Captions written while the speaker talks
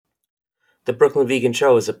The Brooklyn Vegan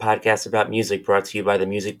Show is a podcast about music brought to you by the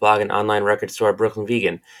music blog and online record store Brooklyn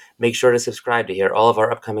Vegan. Make sure to subscribe to hear all of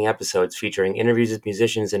our upcoming episodes featuring interviews with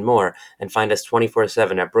musicians and more, and find us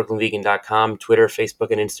 24/7 at brooklynvegan.com, Twitter, Facebook,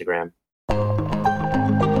 and Instagram.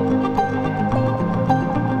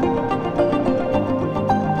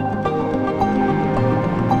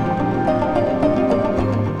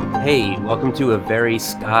 Hey, welcome to a very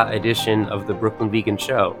ska edition of the Brooklyn Vegan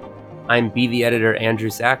Show. I'm BV editor Andrew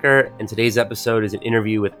Sacker, and today's episode is an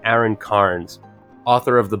interview with Aaron Carnes,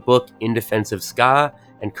 author of the book In Defense of Ska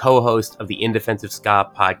and co-host of the In Defense of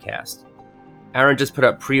Ska podcast. Aaron just put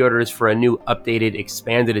up pre-orders for a new updated,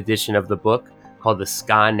 expanded edition of the book called the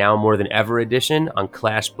Ska Now More Than Ever edition on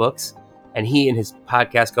Clash Books, and he and his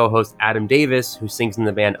podcast co-host Adam Davis, who sings in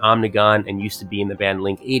the band Omnigon and used to be in the band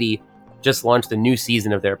Link 80, just launched a new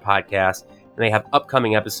season of their podcast, and they have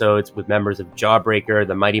upcoming episodes with members of Jawbreaker,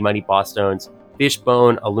 the Mighty Mighty Bosstones,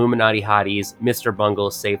 Fishbone, Illuminati Hotties, Mr.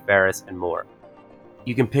 Bungle, Safe Ferris, and more.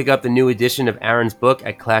 You can pick up the new edition of Aaron's book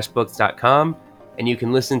at clashbooks.com, and you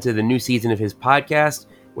can listen to the new season of his podcast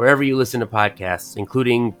wherever you listen to podcasts,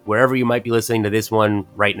 including wherever you might be listening to this one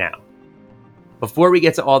right now. Before we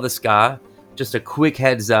get to all the ska, just a quick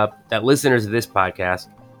heads up that listeners of this podcast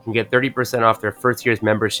can get 30% off their first year's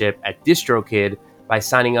membership at DistroKid by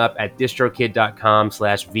signing up at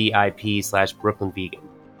distrokid.com/VIP/BrooklynVegan. In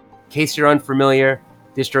case you're unfamiliar,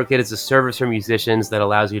 DistroKid is a service for musicians that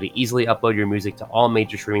allows you to easily upload your music to all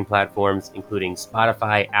major streaming platforms, including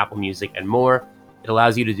Spotify, Apple Music, and more. It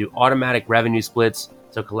allows you to do automatic revenue splits,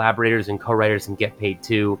 so collaborators and co-writers can get paid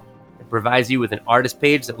too. It provides you with an artist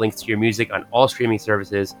page that links to your music on all streaming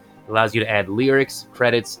services. It allows you to add lyrics,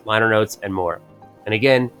 credits, liner notes, and more. And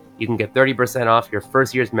again, you can get 30% off your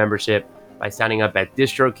first year's membership by signing up at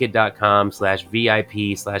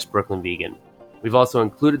distrokid.com/VIP/BrooklynVegan. We've also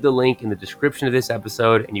included the link in the description of this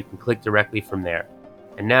episode, and you can click directly from there.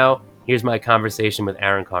 And now, here's my conversation with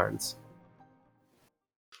Aaron Carnes.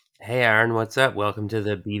 Hey, Aaron, what's up? Welcome to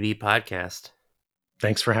the BV podcast.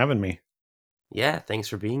 Thanks for having me. Yeah, thanks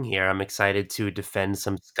for being here. I'm excited to defend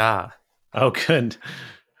some ska. Oh, good.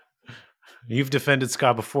 You've defended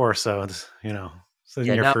ska before, so it's, it's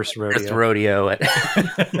your first rodeo. First rodeo.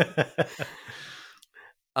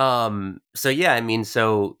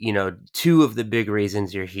 Two of the big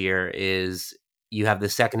reasons you're here is you have the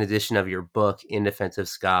second edition of your book, In Defense of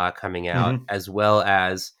Ska, coming out, as well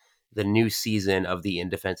as the new season of the In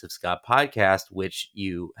Defense of Ska podcast, which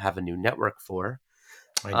you have a new network for.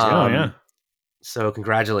 I do, yeah. So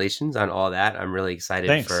congratulations on all that. I'm really excited.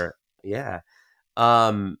 Thanks.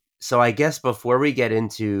 So I guess before we get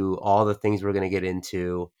into all the things we're going to get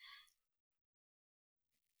into,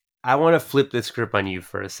 I want to flip the script on you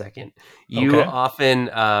for a second. You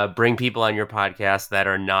often bring people on your podcast that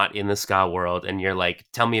are not in the ska world, and you're like,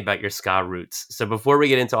 tell me about your ska roots. So before we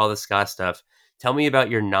get into all the ska stuff, tell me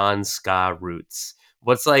about your non-ska roots.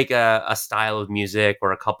 What's like a style of music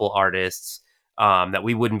or a couple artists that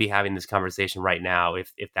we wouldn't be having this conversation right now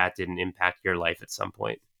if that didn't impact your life at some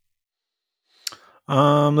point?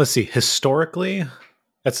 Let's see. Historically,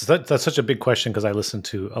 that's such a big question because I listen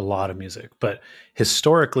to a lot of music. But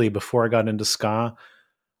historically, before I got into ska,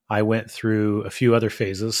 I went through a few other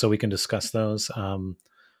phases, so we can discuss those.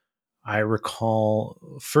 I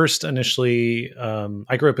recall first initially,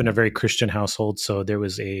 I grew up in a very Christian household, so there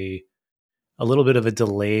was a little bit of a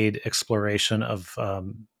delayed exploration of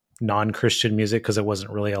non-Christian music because it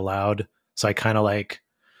wasn't really allowed. So I kind of I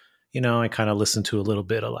listened to a little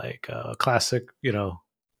bit of classic,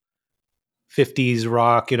 50s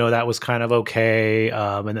rock, that was kind of okay.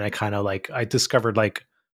 And then I discovered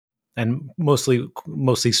and mostly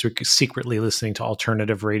secretly listening to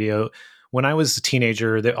alternative radio. When I was a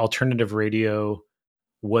teenager, the alternative radio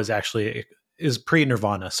is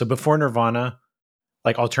pre-Nirvana. So before Nirvana,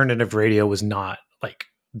 alternative radio was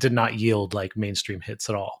did not yield mainstream hits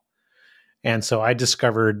at all. And so I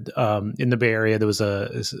discovered in the Bay Area, there was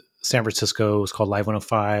San Francisco, it was called Live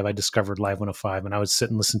 105. I discovered Live 105 and I would sit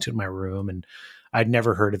and listen to it in my room, and I'd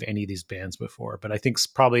never heard of any of these bands before. But I think it's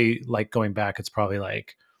probably going back, it's probably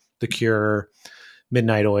The Cure,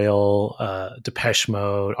 Midnight Oil, Depeche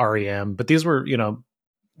Mode, REM. But these were,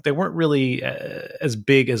 they weren't really as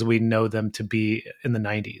big as we know them to be in the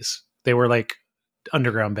 90s. They were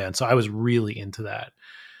underground bands. So I was really into that.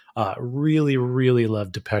 Really, really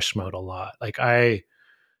loved Depeche Mode a lot.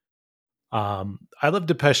 I love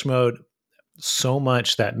Depeche Mode so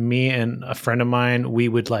much that me and a friend of mine, we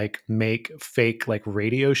would make fake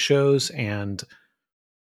radio shows, and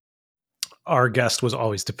our guest was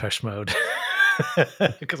always Depeche Mode.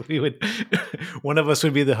 because we would one of us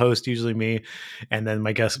would be the host, usually me, and then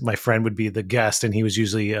my friend would be the guest, and he was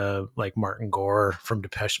usually like Martin Gore from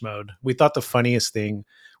Depeche Mode. We thought the funniest thing,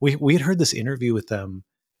 we had heard this interview with them,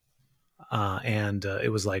 and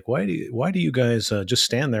it was like, why do you guys just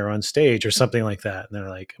stand there on stage or something like that? And they're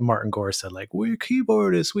like, Martin Gore said, like, we're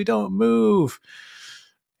keyboardists, we don't move.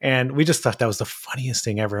 And we just thought that was the funniest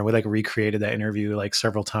thing ever. And we like recreated that interview like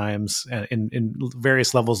several times in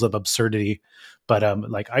various levels of absurdity. But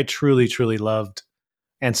like I truly, truly loved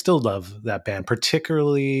and still love that band,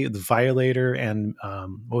 particularly the Violator and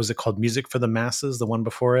what was it called? Music for the Masses, the one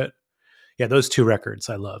before it. Yeah, those two records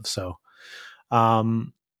I love. So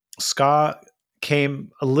um, ska came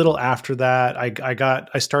a little after that.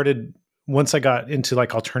 I started once I got into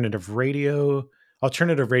like alternative radio.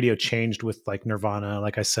 Alternative radio changed with like Nirvana.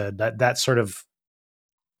 Like I said, that sort of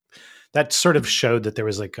showed that there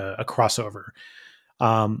was like a crossover.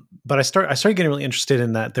 But I started getting really interested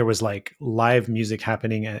in that there was like live music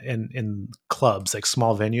happening in clubs, like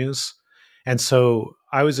small venues. And so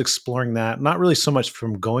I was exploring that, not really so much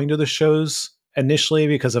from going to the shows initially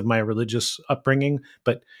because of my religious upbringing,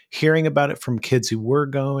 but hearing about it from kids who were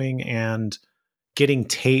going and getting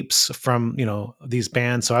tapes from, these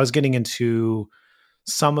bands. So I was getting into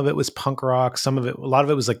some of it was punk rock, a lot of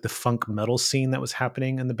it was like the funk metal scene that was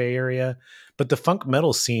happening in the Bay Area. But the funk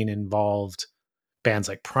metal scene involved bands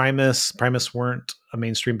like Primus. Primus weren't a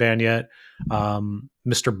mainstream band yet.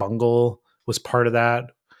 Mr. Bungle was part of that.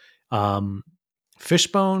 Um,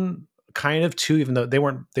 Fishbone kind of too, even though they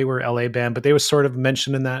were LA band, but they were sort of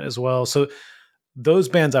mentioned in that as well. So those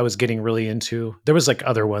bands I was getting really into. There was like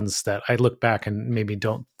other ones that I look back and maybe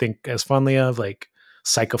don't think as fondly of, like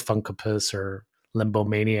Psychofunkopus or Limbo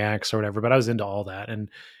Maniacs or whatever, but I was into all that. And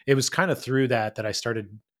it was kind of through that I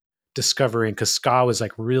started discovering, because ska was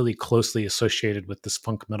like really closely associated with this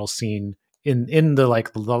funk metal scene in the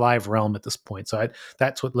like the live realm at this point. So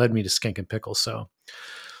that's what led me to Skank and Pickle. So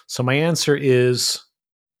my answer is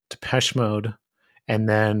Depeche Mode, and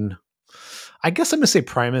then I guess I'm gonna say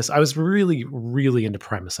Primus. I was really, really into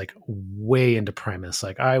Primus, like way into Primus.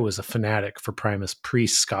 Like I was a fanatic for Primus pre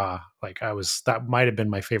ska. Like that might have been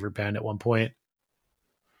my favorite band at one point.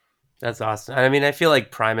 That's awesome. I mean, I feel like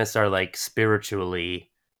Primus are like spiritually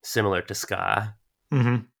similar to ska.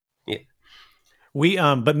 Mm-hmm.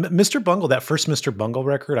 Yeah. But Mr. Bungle, that first Mr. Bungle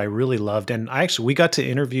record, I really loved, and we got to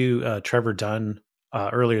interview Trevor Dunn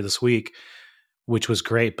earlier this week, which was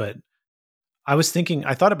great. But I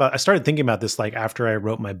started thinking about this like after I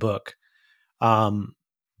wrote my book. Um,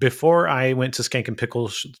 Before I went to Skank and Pickle,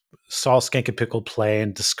 saw Skank and Pickle play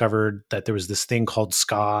and discovered that there was this thing called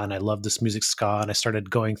ska, and I loved this music ska, and I started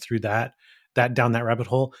going through that down that rabbit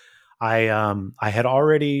hole. I had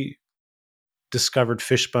already discovered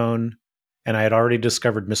Fishbone, and I had already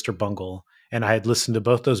discovered Mr. Bungle, and I had listened to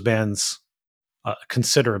both those bands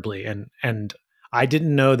considerably, and I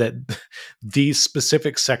didn't know that these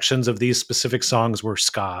specific sections of these specific songs were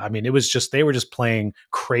ska. I mean, it was just they were just playing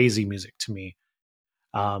crazy music to me.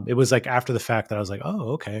 It was like after the fact that I was like,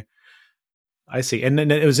 oh, okay, I see. And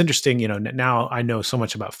then it was interesting, now I know so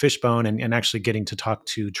much about Fishbone, and actually getting to talk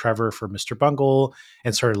to Trevor for Mr. Bungle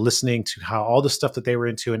and sort of listening to how all the stuff that they were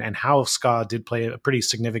into, and how ska did play a pretty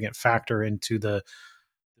significant factor into the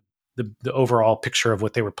overall picture of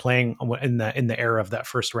what they were playing in the era of that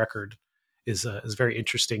first record is very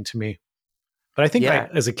interesting to me. But I think Yeah,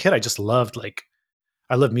 as a kid, I just loved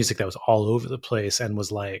I loved music that was all over the place and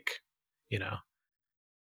was like, you know,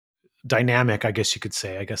 dynamic, I guess you could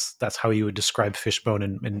say. I guess that's how you would describe Fishbone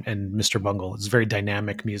and Mr. Bungle. It's very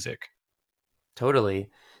dynamic music. totally.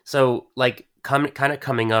 So, like, kind of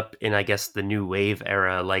coming up in, I guess, the new wave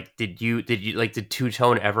era. Like, did Two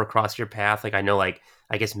Tone ever cross your path? Like, I know, like,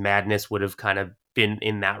 I guess Madness would have kind of been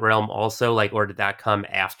in that realm also. Like, or did that come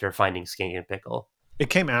after finding Skank and Pickle? It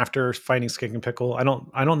came after finding Skink and Pickle. I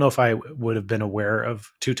don't know if I would have been aware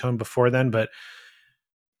of Two Tone before then, but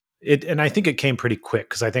and I think it came pretty quick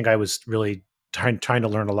because I think I was really trying to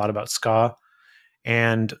learn a lot about ska.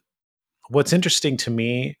 And what's interesting to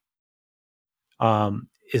me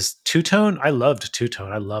is Two Tone. I loved Two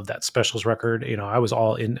Tone. I loved that Specials record. I was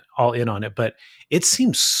all in on it, but it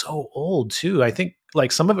seems so old too. I think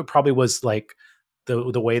like some of it probably was like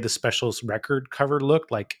the way the Specials record cover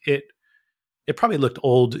looked. Like it probably looked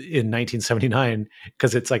old in 1979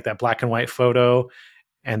 because it's like that black and white photo,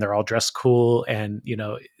 and they're all dressed cool, and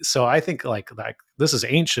so I think like this is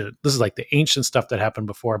ancient. This is like the ancient stuff that happened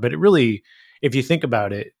before, but it really, if you think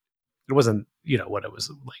about it, it wasn't, what it was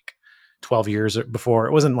like 12 years before.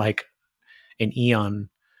 It wasn't like an eon,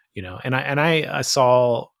 and I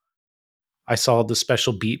saw the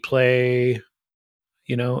Special Beat play,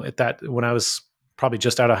 at that when I was probably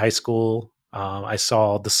just out of high school. I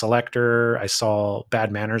saw The Selector. I saw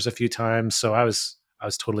Bad Manners a few times. So I was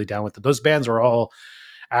totally down with it. Those bands were all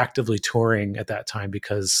actively touring at that time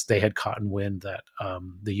because they had caught wind that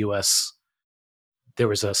the U.S. there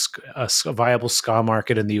was a viable ska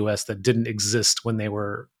market in the U.S. that didn't exist when they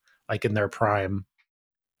were like in their prime.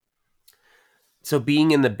 So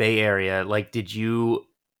being in the Bay Area, like,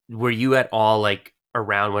 were you at all like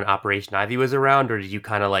around when Operation Ivy was around, or did you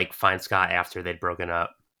kind of like find Scott after they'd broken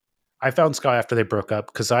up? I found ska after they broke up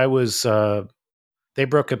because I was they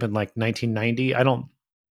broke up in like 1990. I don't.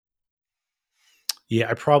 Yeah,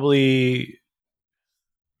 I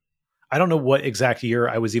don't know what exact year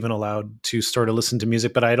I was even allowed to start to listen to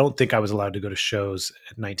music, but I don't think I was allowed to go to shows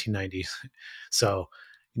in 1990. So,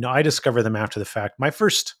 I discovered them after the fact. My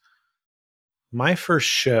first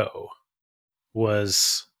show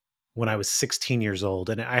was when I was 16 years old,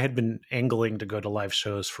 and I had been angling to go to live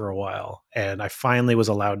shows for a while, and I finally was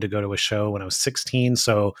allowed to go to a show when I was 16.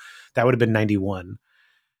 So that would have been 91.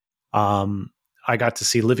 Um, I got to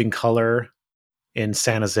see Living Color in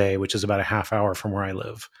San Jose, which is about a half hour from where I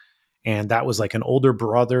live. And that was like an older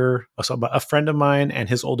brother, so a friend of mine and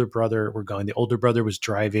his older brother were going. The older brother was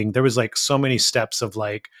driving. There was like so many steps of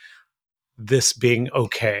like this being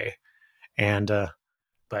okay. And,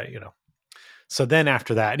 but so then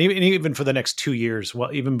after that, and even for the next 2 years,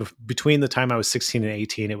 well, even between the time I was 16 and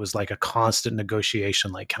 18, it was like a constant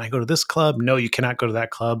negotiation. Like, can I go to this club? No, you cannot go to that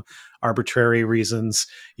club. Arbitrary reasons.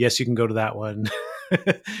 Yes, you can go to that one.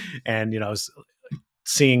 And, I was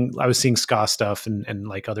seeing ska stuff and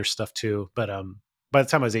like other stuff too. But by the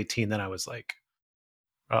time I was 18, then I was like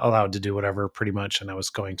allowed to do whatever pretty much, and I was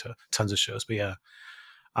going to tons of shows. But yeah,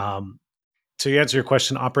 um, to answer your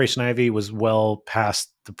question, Operation Ivy was well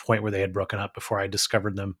past the point where they had broken up before I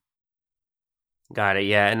discovered them. Got it.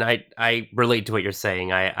 Yeah, and I relate to what you're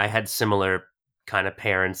saying. I had similar kind of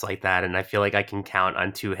parents like that, and I feel like I can count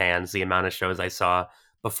on two hands the amount of shows I saw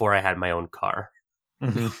before I had my own car.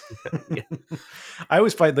 Mhm. Yeah. I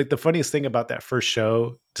always find like the funniest thing about that first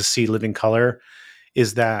show to see Living Color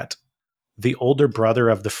is that the older brother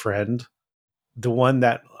of the friend, the one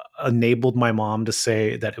that enabled my mom to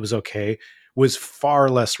say that it was okay, was far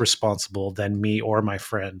less responsible than me or my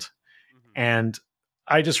friend. Mhm. And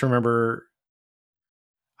I just remember,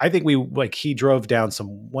 I think we like he drove down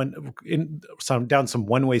some one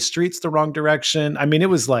way streets the wrong direction. I mean, it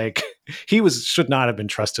was like he was should not have been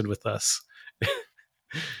trusted with us.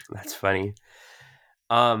 That's funny.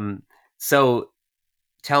 Um, so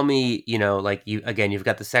tell me, like you've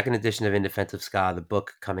got the second edition of In Defense of Ska, the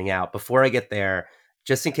book coming out. Before I get there,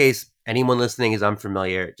 just in case anyone listening is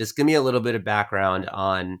unfamiliar, just give me a little bit of background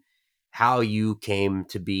on how you came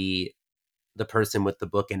to be the person with the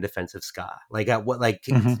book In Defense of Ska. Like,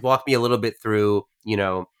 Mhm. walk me a little bit through,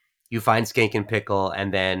 you find Skank and Pickle,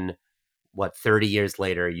 and then what, 30 years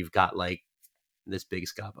later, you've got like this big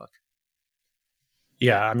ska book.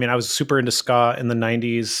 Yeah, I mean, I was super into ska in the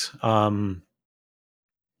 '90s.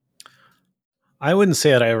 I wouldn't say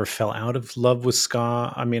that I ever fell out of love with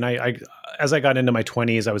ska. I mean, I as I got into my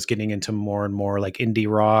 20s, I was getting into more and more like indie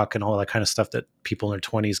rock and all that kind of stuff that people in their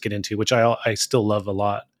 20s get into, which I still love a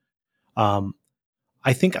lot. Um,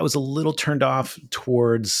 I think I was a little turned off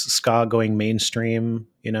towards ska going mainstream.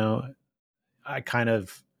 I kind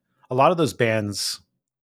of a lot of those bands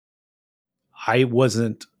I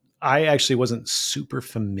wasn't I actually wasn't super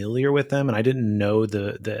familiar with them, and I didn't know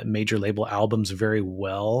the major label albums very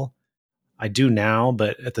well. I do now,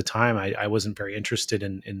 but at the time I wasn't very interested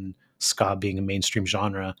in ska being a mainstream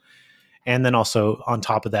genre. And then also on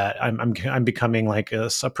top of that, I'm becoming like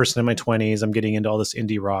a person in my 20s. I'm getting into all this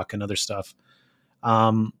indie rock and other stuff.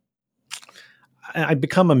 Um, I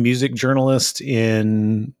become a music journalist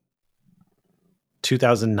in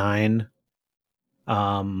 2009.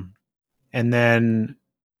 Um, and then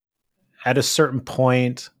at a certain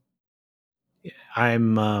point,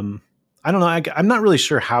 I'm I don't know. I'm not really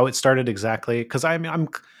sure how it started exactly because I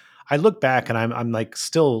look back and I'm like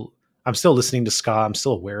I'm still listening to ska. I'm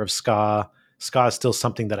still aware of ska. Ska is still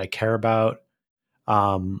something that I care about.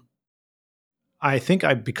 Um, I think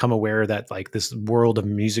I've become aware that like this world of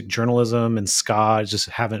music journalism and ska just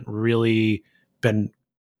haven't really been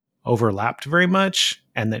overlapped very much,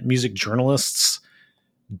 and that music journalists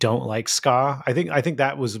don't like ska. I think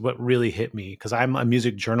that was what really hit me because I'm a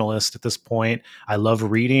music journalist at this point. I love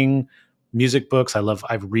reading music books. I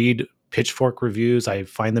read Pitchfork reviews. I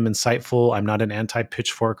find them insightful. I'm not an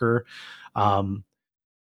anti-pitchforker. Um,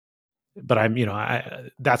 but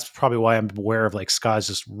that's probably why I'm aware of like ska is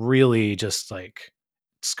just really just like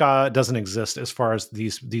ska doesn't exist as far as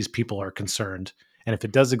these people are concerned. And if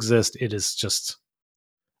it does exist, it is just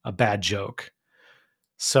a bad joke.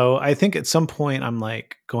 So I think at some point I'm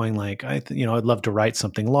like going like I'd love to write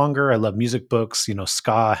something longer. I love music books.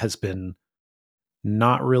 Ska has been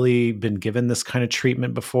not really been given this kind of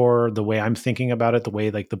treatment before. The way I'm thinking about it, the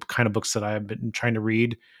way like the kind of books that I've been trying to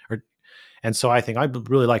read, or and so I think I'd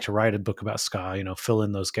really like to write a book about ska. Fill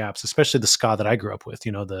in those gaps, especially the ska that I grew up with.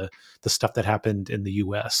 The stuff that happened in the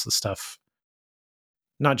U.S., the stuff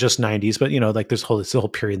not just 90s, but like this whole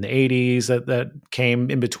period in the 80s that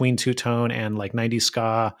came in between two tone and like 90s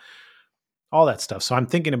ska, all that stuff. So I'm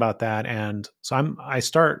thinking about that, and so I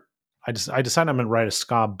decide I'm going to write a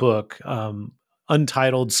ska book,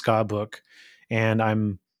 untitled ska book, and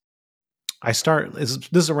I start this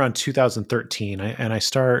is around 2013, and I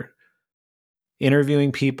start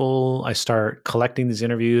interviewing people. I start collecting these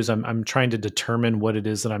interviews. I'm trying to determine what it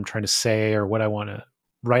is that I'm trying to say or what I want to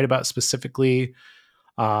write about specifically.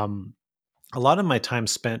 Um, a lot of my time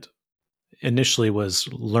spent initially was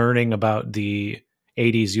learning about the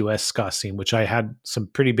 80s US ska scene, which I had some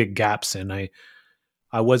pretty big gaps in.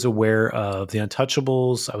 I was aware of the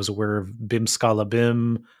Untouchables. I was aware of Bim Scala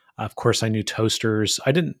Bim. Of course, I knew Toasters.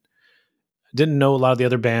 I didn't know a lot of the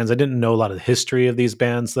other bands. I didn't know a lot of the history of these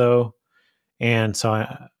bands though, and so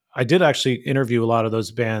I did actually interview a lot of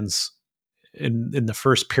those bands in the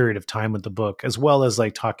first period of time with the book, as well as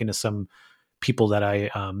like talking to some people that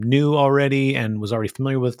I knew already and was already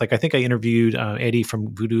familiar with. Like I think I interviewed Eddie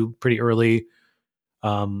from Voodoo pretty early.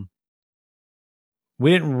 Um,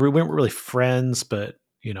 we weren't really friends, but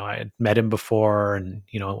I had met him before, and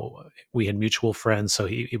we had mutual friends, so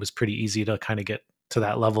it was pretty easy to kind of get to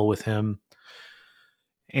that level with him.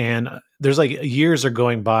 And there's like years are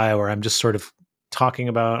going by where I'm just sort of talking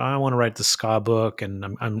about I want to write the ska book, and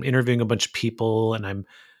I'm interviewing a bunch of people, and I'm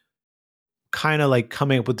kind of like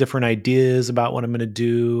coming up with different ideas about what I'm going to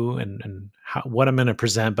do and what I'm going to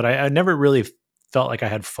present. But I never really felt like I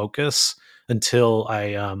had focus until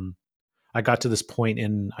I got to this point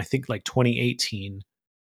in I think like 2018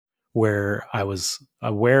 where I was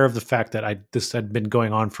aware of the fact that this had been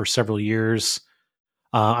going on for several years.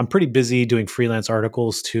 I'm pretty busy doing freelance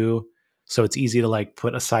articles too, so it's easy to like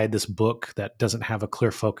put aside this book that doesn't have a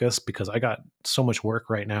clear focus because I got so much work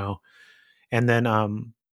right now. And then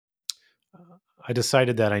I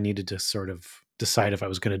decided that I needed to sort of decide if I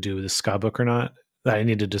was going to do the ska book or not. That I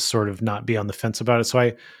needed to sort of not be on the fence about it. So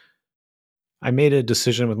I made a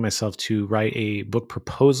decision with myself to write a book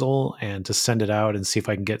proposal and to send it out and see if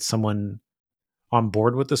I can get someone on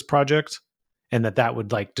board with this project, and that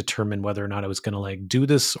would like determine whether or not I was going to like do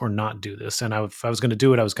this or not do this. And if I was going to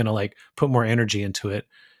do it, I was going to like put more energy into it.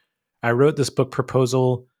 I wrote this book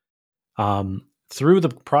proposal. Through the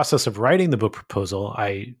process of writing the book proposal,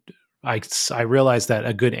 I realized that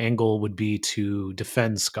a good angle would be to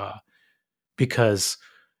defend ska, because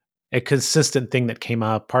a consistent thing that came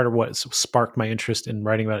up, part of what sparked my interest in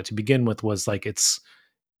writing about it to begin with, was like it's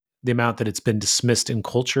the amount that it's been dismissed in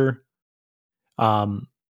culture. Um,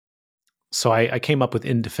 so I came up with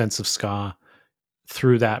In Defense of Ska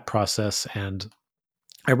through that process, and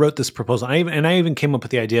I wrote this proposal. I even came up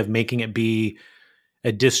with the idea of making it be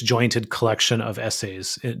a disjointed collection of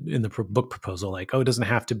essays in the book proposal. Like, oh, it doesn't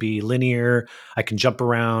have to be linear. I can jump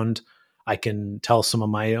around. I can tell some of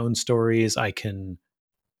my own stories. I can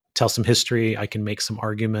tell some history. I can make some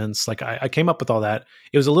arguments. Like I came up with all that.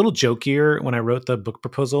 It was a little jokier when I wrote the book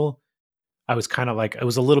proposal. I was kind of like, it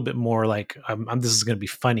was a little bit more like, this is going to be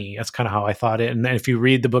funny. That's kind of how I thought it. And then if you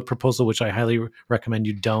read the book proposal, which I highly recommend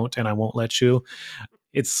you don't, and I won't let you,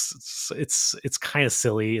 it's kind of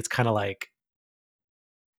silly. It's kind of like,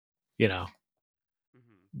 you know,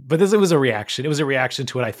 but it was a reaction. It was a reaction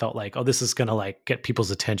to what I felt like, oh, this is going to like get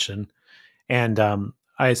people's attention. And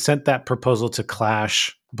I sent that proposal to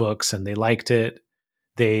Clash Books, and they liked it.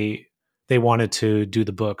 They they wanted to do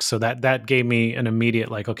the book, so that gave me an immediate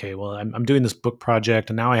like, okay, well, I'm doing this book project,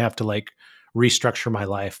 and now I have to like restructure my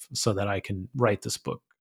life so that I can write this book.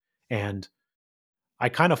 And I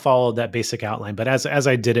kind of followed that basic outline, but as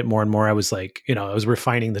I did it more and more, I was like, I was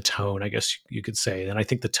refining the tone, I guess you could say, and I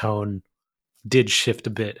think the tone did shift a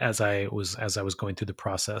bit as I was going through the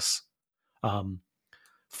process. Um,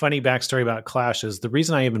 Funny backstory about Clash is the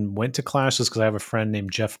reason I even went to Clash is because I have a friend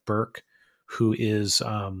named Jeff Burke, who is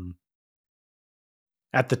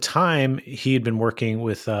at the time he had been working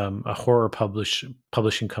with a horror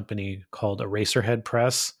publishing company called Eraserhead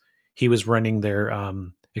Press. He was running their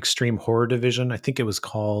extreme horror division. I think it was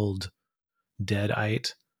called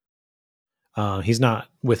Deadite. He's not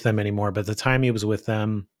with them anymore, but at the time he was with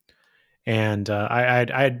them. And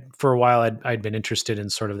I'd for a while I'd been interested in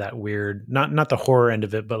sort of that weird, not the horror end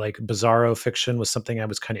of it, but like bizarro fiction was something I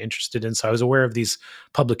was kind of interested in. So I was aware of these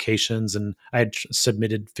publications, and I had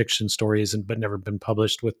submitted fiction stories, and but never been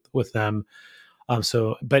published with them.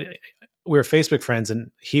 But we were Facebook friends,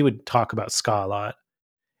 and he would talk about ska a lot,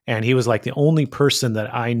 and he was like the only person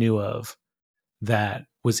that I knew of that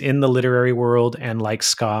was in the literary world and like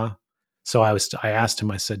ska. So I asked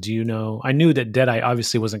him, I said, do you know, I knew that Deadeye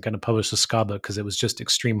obviously wasn't going to publish a ska book because it was just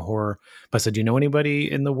extreme horror. But I said, do you know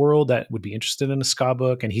anybody in the world that would be interested in a ska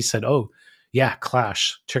book? And he said, oh yeah,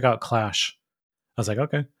 Clash, check out Clash. I was like,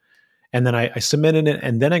 okay. And then I submitted it,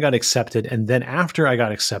 and then I got accepted. And then after I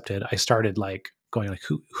got accepted, I started like going like,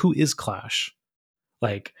 who is Clash?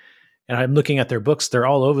 Like, and I'm looking at their books, they're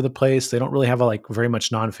all over the place. They don't really have like very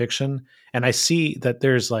much nonfiction. And I see that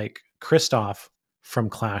there's like Christoph from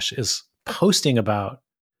Clash is posting about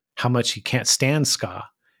how much he can't stand ska.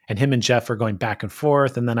 And him and Jeff are going back and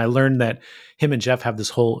forth. And then I learned that him and Jeff have this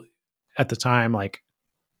whole, at the time, like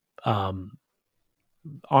um,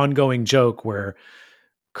 ongoing joke where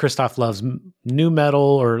Christoph loves new metal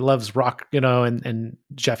or loves rock, and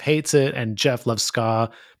Jeff hates it, and Jeff loves ska,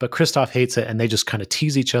 but Christoph hates it, and they just kind of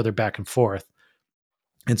tease each other back and forth.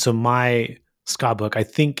 And so my ska book, I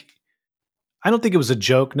don't think it was a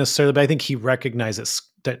joke necessarily, but I think he recognized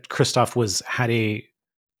that Christoph had a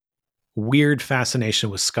weird fascination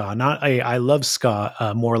with ska. Not a I love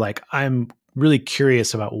ska, more like I'm really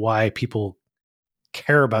curious about why people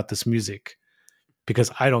care about this music, because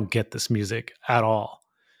I don't get this music at all.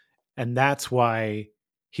 And that's why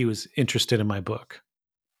he was interested in my book.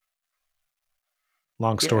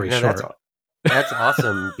 Long Yeah, story no, short. that's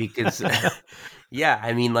awesome because yeah,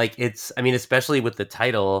 I mean like especially with the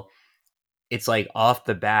title, it's like off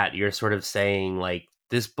the bat you're sort of saying like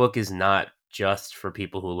this book is not just for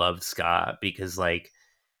people who love ska, because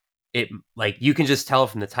it like you can just tell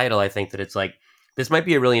from the title, I think, that it's like this might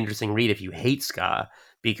be a really interesting read if you hate ska,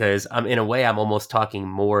 because in a way I'm almost talking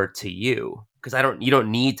more to you, because I don't you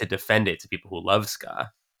don't need to defend it to people who love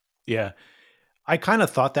ska. Yeah. I kind of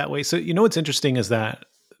thought that way. So, what's interesting is that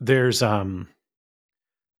there's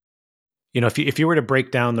if you were to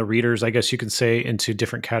break down the readers, I guess you can say, into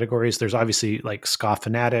different categories. There's obviously like ska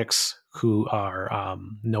fanatics who are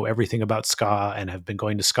know everything about ska and have been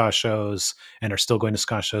going to ska shows and are still going to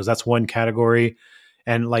ska shows. That's one category,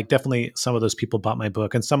 and like definitely some of those people bought my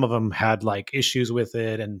book, and some of them had like issues with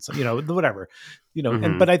it, and whatever, And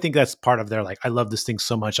Mhm. but I think that's part of their like, I love this thing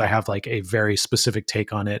so much, I have like a very specific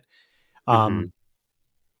take on it. Mhm. Um,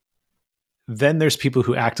 then there's people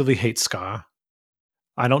who actively hate ska.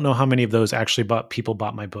 I don't know how many of those actually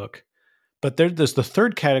bought my book. But there's the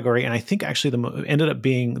third category, and I think actually ended up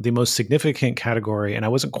being the most significant category, and I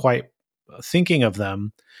wasn't quite thinking of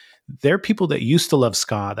them. They're people that used to love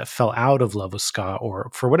ska that fell out of love with ska, or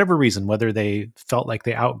for whatever reason, whether they felt like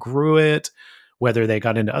they outgrew it, whether they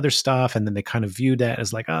got into other stuff, and then they kind of viewed that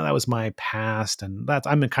as like, oh, that was my past, and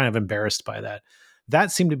I'm kind of embarrassed by that.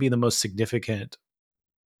 That seemed to be the most significant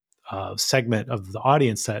segment of the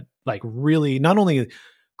audience that like really not only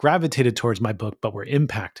gravitated towards my book but were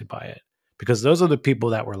impacted by it, because those are the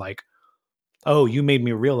people that were like, oh, you made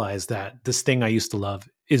me realize that this thing I used to love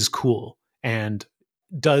is cool and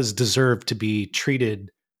does deserve to be treated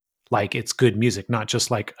like it's good music, not just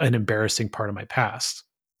like an embarrassing part of my past.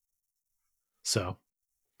 So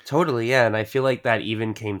Totally, yeah, and I feel like that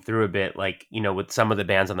even came through a bit, like, with some of the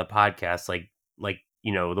bands on the podcast,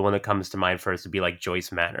 the one that comes to mind first would be like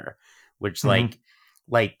Joyce Manor, which mhm.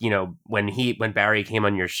 when Barry came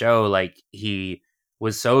on your show, like he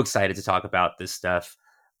was so excited to talk about this stuff.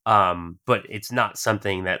 But it's not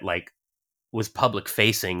something that like was public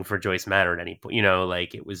facing for Joyce Manor at any point,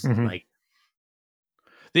 like it was Mhm. like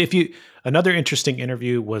If you Another interesting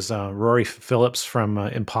interview was Rory Phillips from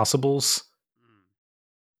Impossibles.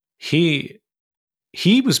 He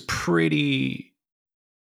he was pretty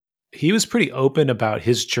he was pretty open about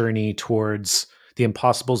his journey towards the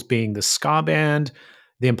Impossibles being the ska band,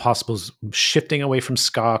 the Impossibles shifting away from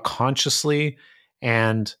ska consciously,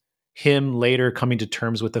 and him later coming to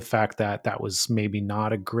terms with the fact that that was maybe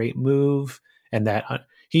not a great move, and that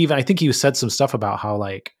I think he said some stuff about how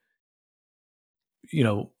like,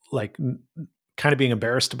 like kind of being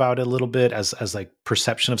embarrassed about it a little bit as like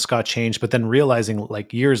perception of ska changed, but then realizing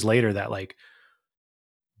like years later that like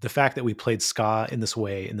the fact that we played ska in this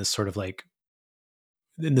way, in this sort of like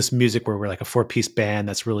in this music where we're like a four-piece band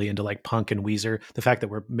that's really into like punk and Weezer, the fact that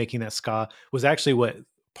we're making that ska was actually what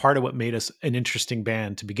part of what made us an interesting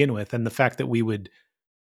band to begin with. And the fact that we would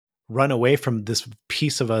run away from this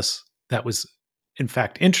piece of us that was in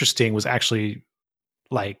fact interesting was actually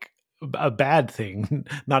like a bad thing,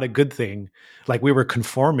 not a good thing. Like we were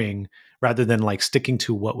conforming rather than like sticking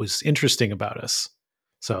to what was interesting about us.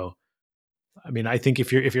 So, I mean, I think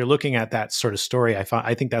if you're looking at that sort of story,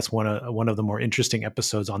 I think that's one of the more interesting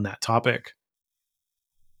episodes on that topic.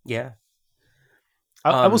 Yeah.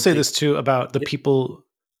 I will say So this too about the yep. people,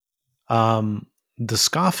 um, the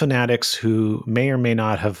ska fanatics who may or may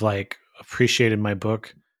not have like appreciated my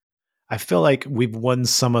book. I feel like we've won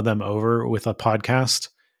some of them over with a podcast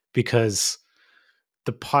because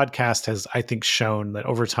the podcast has, I think, shown that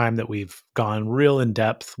over time that we've gone real in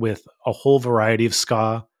depth with a whole variety of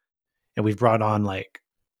ska, and we've brought on like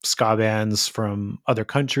ska bands from other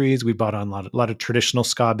countries. We brought on a lot of traditional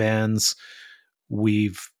ska bands.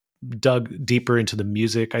 We've dug deeper into the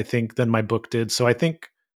music, I think, than my book did. So I think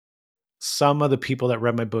some of the people that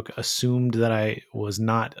read my book assumed that I was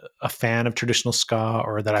not a fan of traditional ska,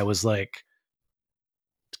 or that I was like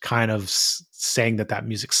kind of saying that that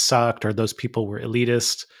music sucked or those people were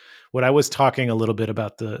elitist. What I was talking a little bit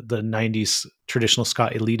about the 90s traditional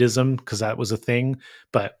ska elitism, because that was a thing,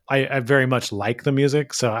 but I very much like the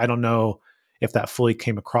music. So I don't know if that fully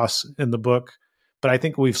came across in the book, but I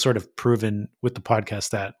think we've sort of proven with the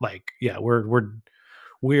podcast that like, yeah,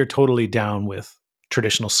 we're totally down with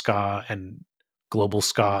traditional ska and global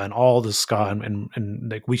ska and all the ska, and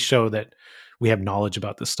like we show that we have knowledge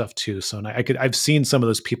about this stuff too. So, and I've seen some of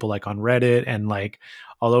those people like on Reddit and like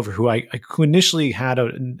all over who initially had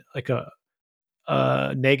a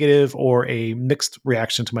negative or a mixed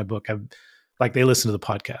reaction to my book, have like they listen to the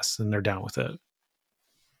podcast and they're down with it.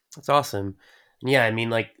 That's awesome. And yeah, I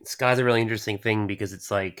mean, like ska's a really interesting thing because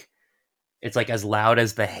it's like as loud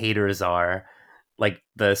as the haters are, like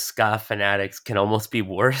the ska fanatics can almost be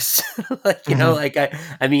worse. Like, you know, Mm-hmm. like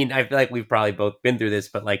I mean, I feel like we've probably both been through this,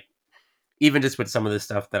 but like even just with some of the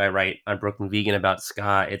stuff that I write on Brooklyn Vegan about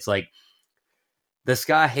ska, it's like the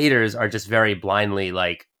ska haters are just very blindly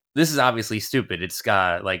like, this is obviously stupid. It's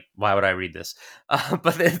ska. Like, why would I read this?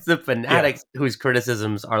 But it's the Yeah, fanatics whose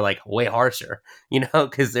criticisms are like way harsher, you know,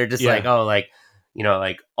 because they're just like, yeah. oh, like, you know,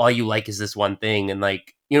 like all you like is this one thing. And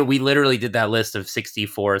like, you know, we literally did that list of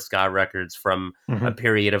 64 ska records from a Mm-hmm.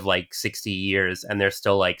 period of like 60 years. And they're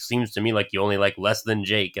still like, seems to me like you only like less than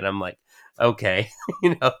Jake. And I'm like, okay,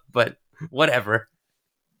 you know, but whatever.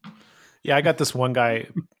 Yeah, I got this one guy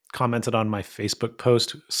commented on my Facebook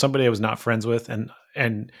post, somebody I was not friends with,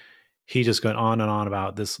 and he just went on and on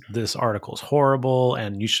about this article is horrible,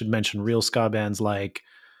 and you should mention real ska bands like,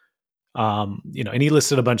 and he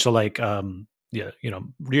listed a bunch of like, yeah,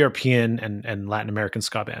 European and Latin American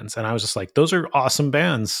ska bands, and I was just like, those are awesome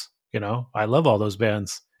bands. I love all those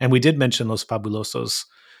bands, and we did mention Los Fabulosos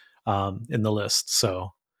in the list.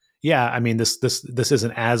 So yeah, I mean this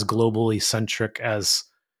isn't as globally centric as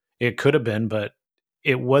it could have been, but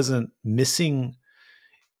it wasn't missing.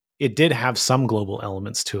 It did have some global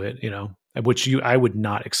elements to it, which I would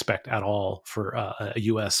not expect at all for a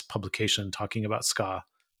U.S. publication talking about ska.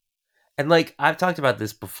 And like I've talked about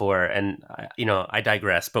this before, and you know I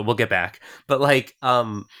digress, but we'll get back. But like,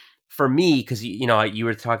 for me, because you know you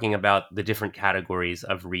were talking about the different categories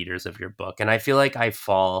of readers of your book, and I feel like I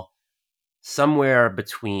fall somewhere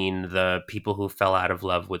between the people who fell out of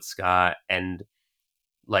love with ska and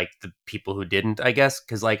like the people who didn't, I guess,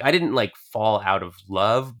 because like I didn't like fall out of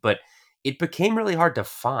love, but it became really hard to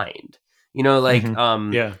find. You know, like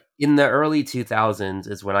Hmm. Yeah. in the early 2000s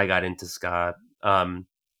is when I got into ska.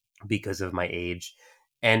 Because of my age.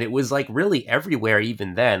 And it was like really everywhere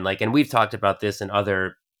even then. Like, and we've talked about this in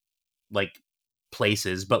other like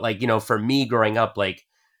places, but like, you know, for me growing up, the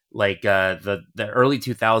early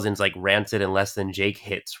 2000s, like Rancid and Less Than Jake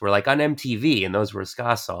hits were like on MTV, and those were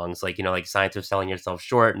ska songs, like, you know, like Science of Selling Yourself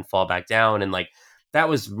Short and Fall Back Down. And like, that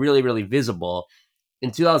was really, really visible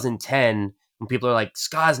in 2010 when people are like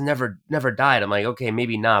ska's never died. I'm like, okay,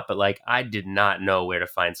 maybe not, but like I did not know where to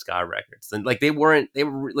find ska records, and like they were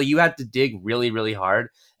like you had to dig really really hard.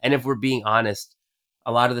 And if we're being honest,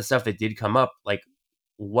 a lot of the stuff that did come up like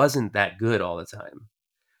wasn't that good all the time.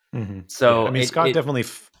 Hmm. Yeah. So I mean, ska it definitely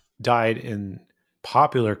died in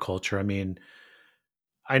popular culture. I mean,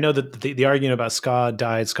 I know that the argument about ska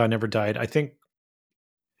never died. I think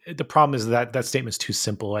the problem is that that statement is too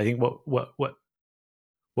simple. I think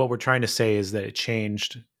what we're trying to say is that it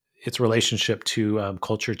changed. Its relationship to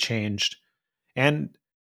culture changed, and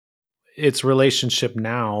its relationship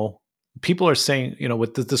now. People are saying,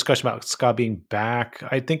 with the discussion about ska being back,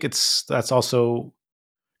 I think that's also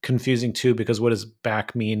confusing too, because what does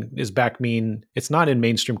back mean? Is back mean it's not in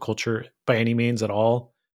mainstream culture by any means at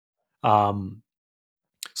all? Um,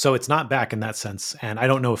 so it's not back in that sense, and I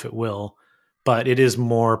don't know if it will, but it is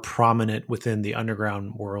more prominent within the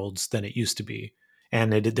underground worlds than it used to be.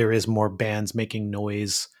 and there is more bands making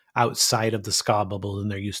noise outside of the ska bubble than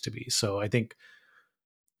there used to be. So I think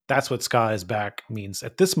that's what ska is back means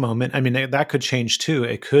at this moment. I mean, that could change too.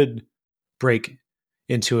 It could break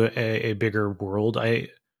into a bigger world.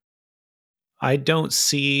 I don't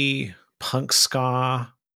see punk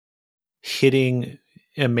ska hitting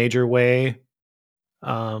a major way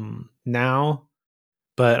now,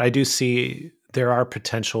 but I do see there are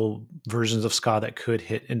potential versions of ska that could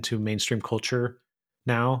hit into mainstream culture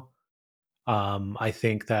now. I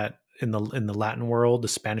think that in the Latin world, the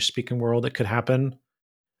Spanish speaking world, it could happen.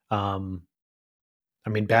 Um, I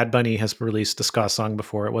mean, Bad Bunny has released a ska song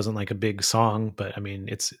before. It wasn't like a big song, but I mean,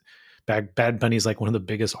 it's Bad Bunny is like one of the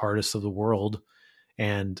biggest artists of the world,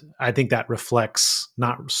 and I think that reflects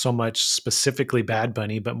not so much specifically Bad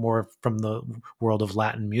Bunny, but more from the world of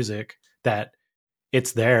Latin music that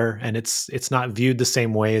it's there and it's not viewed the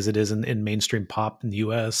same way as it is in mainstream pop in the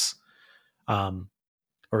U.S. Um,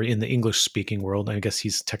 or in the English speaking world. I guess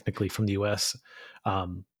he's technically from the U.S.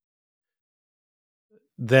 Um,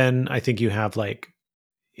 then I think you have like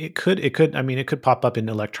it could I mean it could pop up in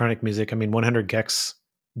electronic music. I mean 100 Gex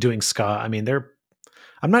doing ska. I mean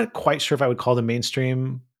I'm not quite sure if I would call them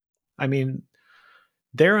mainstream. I mean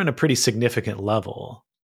they're on a pretty significant level,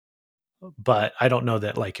 but I don't know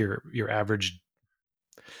that like your average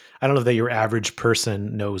I don't know that your average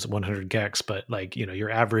person knows 100 Gex, but like, you know,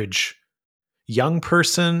 your average young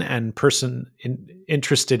person and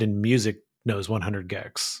interested in music knows 100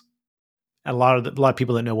 Gex. A lot of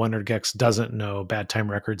people that know 100 Gex doesn't know Bad Time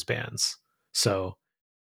Records bands. So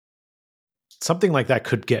something like that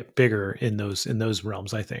could get bigger in those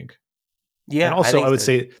realms, I think. And Yeah, I also, I think would so.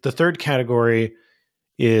 say the third category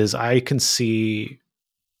is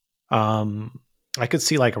um I could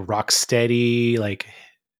see like a rock steady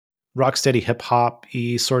hip hop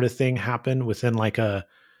y sort of thing happen within like an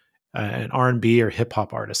R&B or hip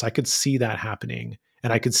hop artist. I could see that happening,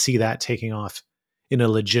 and I could see that taking off in a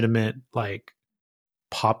legitimate like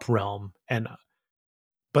pop realm. And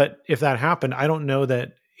but if that happened, I don't know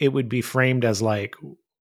that it would be framed as like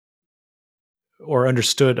or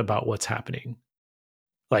understood about what's happening.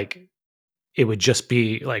 Like it would just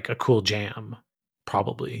be like a cool jam,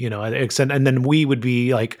 probably, you know, and then we would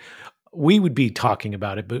be talking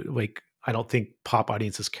about it, but like I don't think pop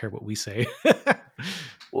audiences care what we say.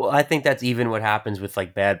 Well, I think that's even what happens with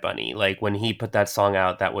like Bad Bunny. Like when he put that song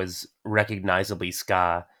out that was recognizably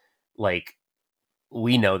ska, like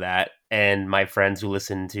we know that, and my friends who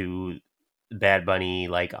listen to Bad Bunny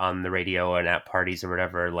like on the radio and at parties or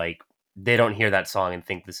whatever, like they don't hear that song and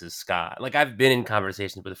think this is ska. Like I've been in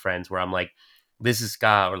conversations with friends where I'm like, this is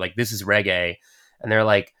ska or like this is reggae, and they're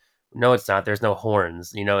like, no, it's not. There's no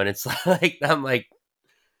horns, you know. And it's like I'm like,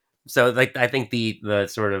 so like I think the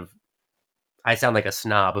sort of I sound like a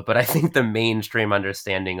snob, but I think the mainstream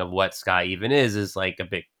understanding of what ska even is like a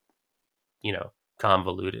bit, you know,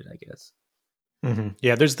 convoluted, I guess.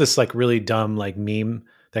 Yeah, there's this like really dumb like meme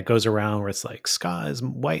that goes around where it's like ska is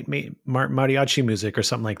white mariachi music or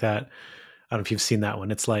something like that. I don't know if you've seen that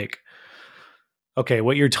one. It's like, okay,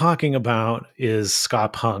 what you're talking about is ska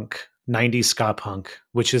punk, 90s ska punk,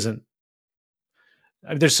 which isn't.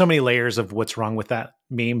 There's so many layers of what's wrong with that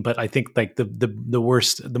meme, but I think like the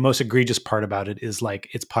most egregious part about it is like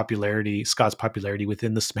its popularity, ska's popularity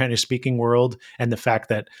within the Spanish speaking world, and the fact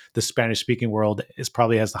that the Spanish speaking world is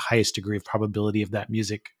probably has the highest degree of probability of that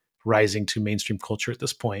music rising to mainstream culture at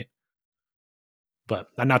this point. But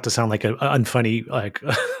not to sound like an unfunny like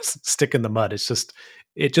stick in the mud.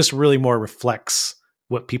 It just really more reflects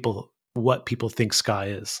what people think ska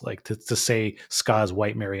is like to say ska is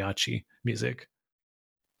white mariachi music.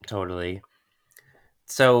 Totally.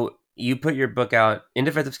 So you put your book out in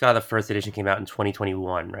Defense of Ska. The first edition came out in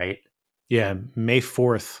 2021, right? Yeah, May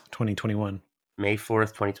 4th, 2021. May 4th,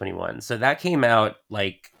 2021. So that came out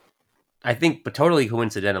like I think, but totally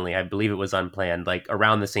coincidentally, I believe it was unplanned. Like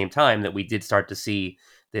around the same time that we did start to see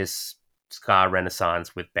this ska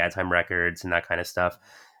renaissance with Bad Time Records and that kind of stuff.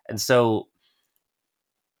 And so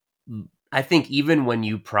I think even when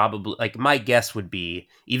you probably like my guess would be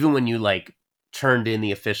even when you like turned in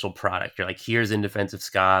the official product, you're like, here's in Defense of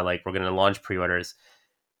Ska, like we're gonna launch pre-orders.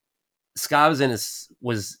 Ska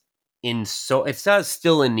was in so it's not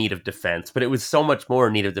still in need of defense, but it was so much more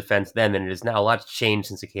in need of defense then than it is now. A lot's changed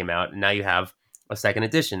since it came out, and now you have a second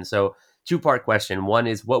edition. So two-part question. One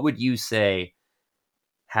is what would you say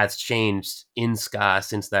has changed in Ska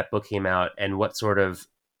since that book came out, and what sort of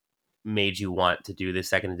made you want to do the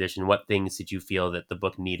second edition? What things did you feel that the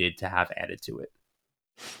book needed to have added to it?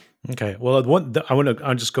 Okay. Well,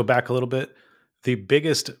 I'll just go back a little bit. The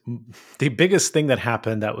biggest, the biggest thing that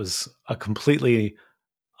happened that was a completely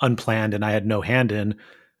unplanned and I had no hand in,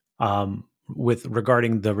 with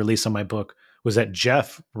regarding the release of my book, was that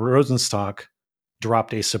Jeff Rosenstock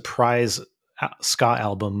dropped a surprise ska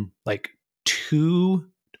album like 2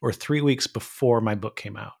 or 3 weeks before my book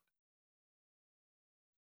came out.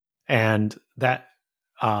 And that,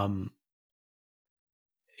 um,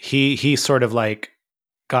 he sort of like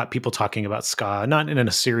got people talking about ska, not in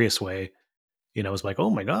a serious way. You know, it was like, oh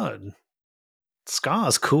my God,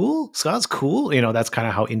 ska's cool. Ska's cool. You know, that's kind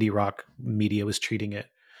of how indie rock media was treating it.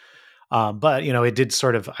 But you know, it did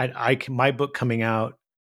sort of, my book coming out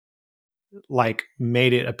like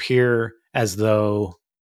made it appear as though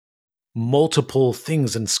multiple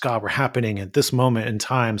things in ska were happening at this moment in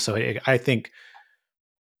time. So I think,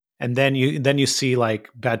 and then you see like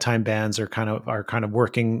bad time bands are kind of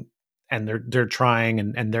working, and they're trying,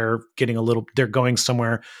 and they're getting a little, they're going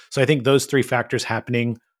somewhere. So I think those three factors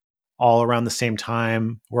happening all around the same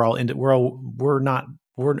time, we're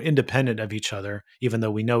independent of each other, even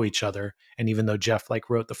though we know each other, and even though Jeff like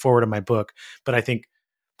wrote the forward of my book. But I think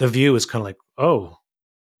the view is kind of like, oh,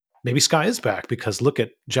 maybe ska is back, because look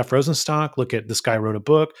at Jeff Rosenstock, look at this guy wrote a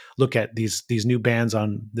book, look at these new bands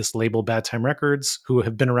on this label Bad Time Records who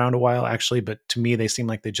have been around a while actually, but to me they seem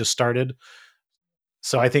like they just started.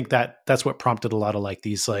 So I think that's what prompted a lot of like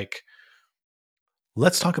these like,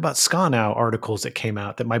 let's talk about ska now articles that came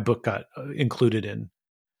out that my book got included in.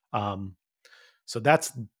 Um, so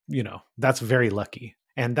that's, that's very lucky,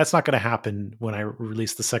 and that's not going to happen when I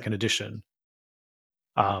release the second edition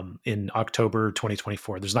in October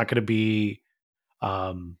 2024. There's not going to be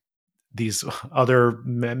um, these other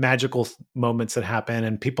magical moments that happen,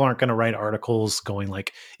 and people aren't going to write articles going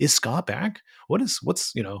like, "Is ska back? What's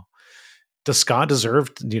does ska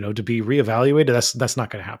deserve to be reevaluated?" That's not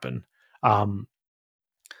going to happen. Um,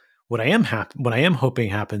 what I am hoping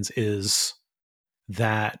happens is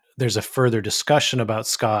that there's a further discussion about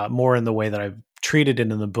ska, more in the way that I've treated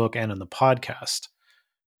it in the book and in the podcast.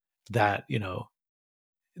 That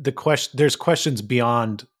there's questions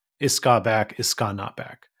beyond, is ska back, is ska not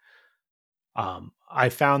back. I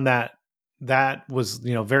found that was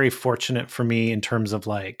very fortunate for me in terms of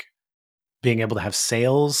like being able to have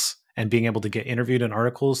sales and being able to get interviewed in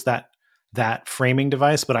articles, that framing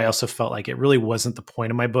device. But I also felt like it really wasn't the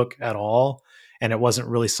point of my book at all, and it wasn't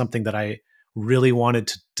really something that I really wanted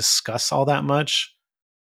to discuss all that much.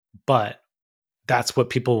 But that's what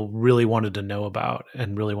people really wanted to know about,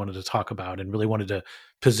 and really wanted to talk about, and really wanted to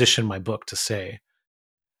position my book to say.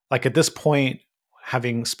 Like at this point,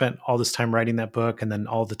 having spent all this time writing that book, and then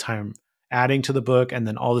all the time adding to the book, and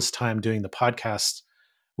then all this time doing the podcast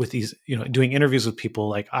with these, doing interviews with people,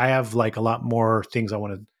 like I have like a lot more things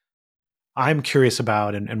I'm curious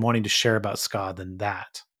about, and wanting to share about ska than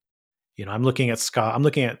that. I'm looking at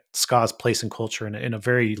ska's place in culture in a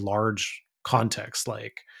very large context.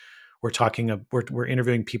 Like we're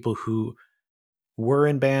interviewing people who were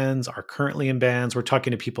in bands, are currently in bands. We're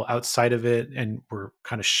talking to people outside of it, and we're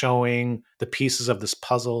kind of showing the pieces of this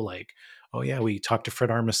puzzle. Like, oh yeah, we talked to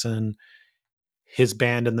Fred Armisen. His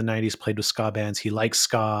band in the 90s played with ska bands. He likes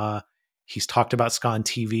ska. He's talked about ska on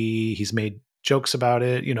TV. He's made jokes about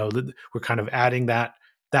it. We're kind of adding that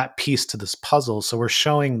piece to this puzzle. So we're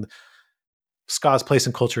showing ska's place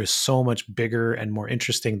in culture is so much bigger and more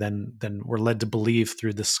interesting than we're led to believe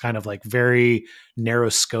through this kind of like very narrow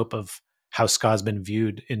scope of how ska has been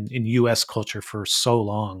viewed in US culture for so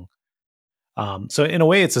long. So in a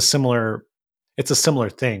way it's a similar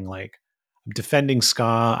thing. Like I'm defending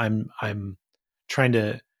ska. I'm trying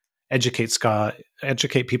to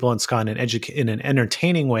educate people on ska in an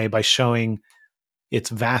entertaining way by showing its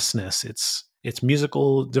vastness, its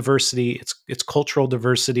musical diversity, its cultural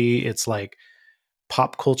diversity, it's like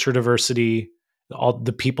pop culture diversity, all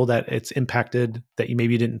the people that it's impacted that you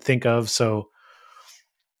maybe didn't think of.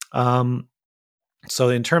 Um, so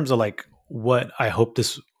in terms of like what I hope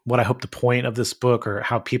the point of this book, or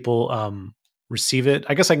how people receive it,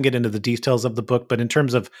 I guess I can get into the details of the book, but in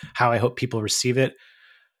terms of how I hope people receive it,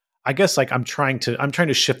 I guess like I'm trying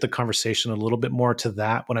to shift the conversation a little bit more to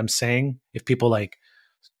that. What I'm saying, if people like,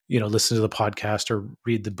 listen to the podcast or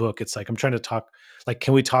read the book, it's like I'm trying to talk, like,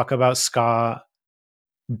 can we talk about ska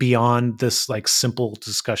beyond this like simple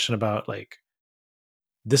discussion about like,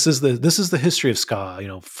 this is the history of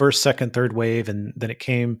ska, first, second, third wave, and then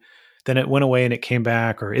it went away and it came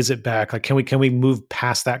back, or is it back? Like, can we move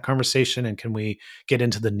past that conversation, and can we get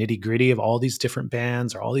into the nitty gritty of all these different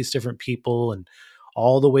bands, or all these different people, and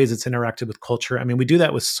all the ways it's interacted with culture? I mean, we do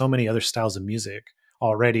that with so many other styles of music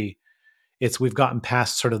already. We've gotten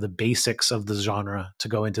past sort of the basics of the genre to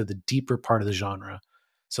go into the deeper part of the genre.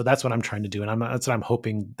 So that's what I'm trying to do, and that's what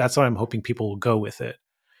I'm hoping people will go with it.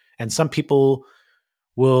 And some people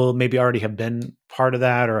will maybe already have been part of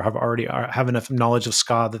that or have enough knowledge of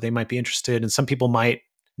ska that they might be interested. And some people might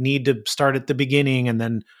need to start at the beginning, and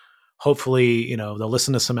then hopefully, they'll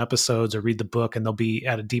listen to some episodes or read the book and they'll be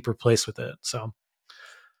at a deeper place with it. So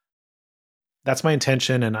that's my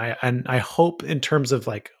intention. And I hope, in terms of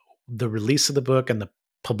like the release of the book and the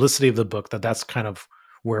publicity of the book, that's kind of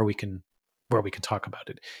where we can talk about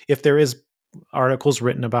it. If there is articles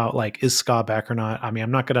written about like, is ska back or not, I mean,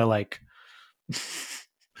 I'm not gonna like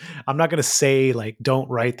I'm not gonna say like don't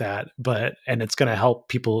write that, and it's gonna help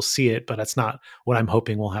people see it, but that's not what I'm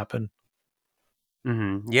hoping will happen.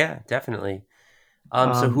 Yeah, definitely.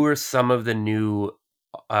 So who Um, are some of the new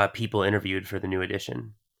people interviewed for the new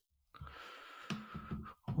edition?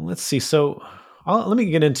 let's see. So let me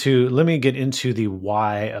get into the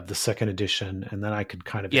why of the second edition, and then I could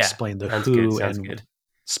kind of Yeah, explain the sounds good. who Sounds and good.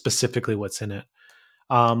 specifically what's in it.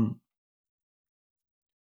 Um,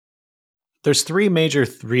 there's three major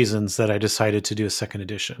reasons that I decided to do a second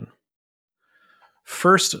edition.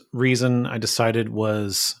 First reason I decided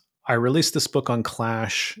was I released this book on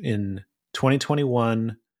Clash in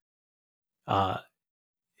 2021. Uh,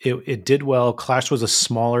 it did well. Clash was a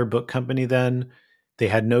smaller book company then. They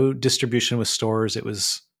had no distribution with stores. It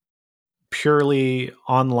was purely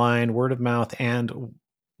online, word of mouth, and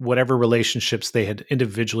whatever relationships they had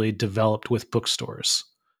individually developed with bookstores.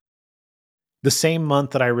 The same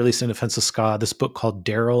month that I released In Defense of Ska, this book called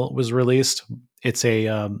Daryl was released. It's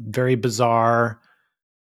a very bizarre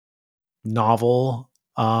novel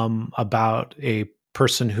about a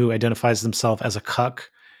person who identifies themselves as a cuck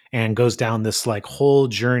and goes down this like whole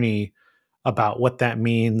journey about what that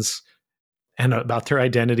means and about their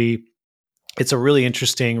identity. It's a really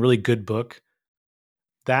interesting, really good book.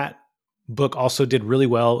 That book also did really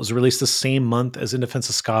well. It was released the same month as In Defense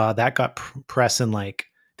of Ska. That got press in like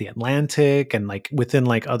the Atlantic and like within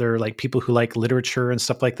like other like people who like literature and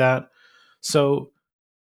stuff like that. So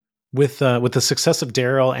with the success of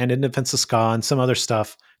Daryl and In Defense of Ska and some other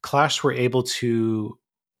stuff, Clash were able to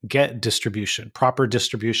get distribution, proper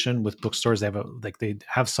distribution with bookstores. They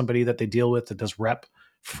have somebody that they deal with that does rep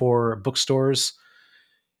for bookstores.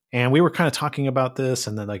 And we were kind of talking about this,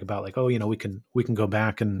 and then like about like, oh, we can go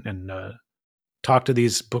back and talk to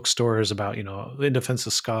these bookstores about In Defense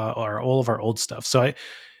of Ska or all of our old stuff. So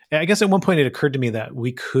I guess at one point it occurred to me that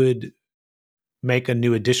we could make a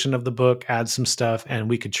new edition of the book, add some stuff, and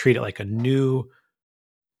we could treat it like a new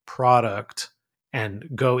product and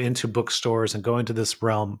go into bookstores and go into this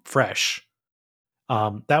realm fresh.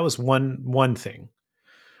 That was one thing.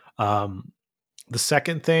 Um, the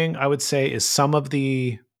second thing I would say is some of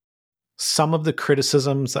the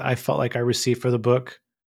criticisms that I felt like I received for the book.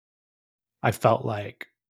 I felt like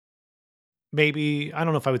maybe, I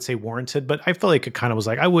don't know if I would say warranted, but I felt like it kind of was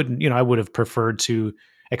like I would have preferred to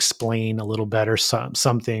explain a little better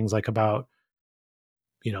some things like about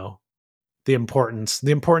you know the importance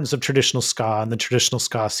of traditional ska, and the traditional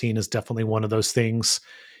ska scene is definitely one of those things.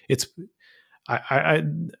 It's I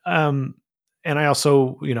and I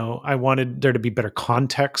also I wanted there to be better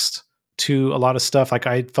context to a lot of stuff. Like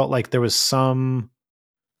I felt like there was some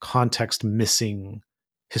context missing,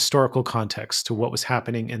 historical context to what was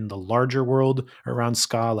happening in the larger world around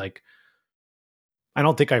ska. Like I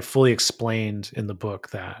don't think I fully explained in the book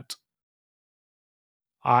that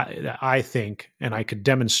I think, and I could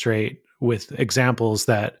demonstrate with examples,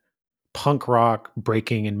 that punk rock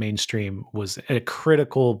breaking in mainstream was a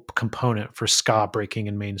critical component for ska breaking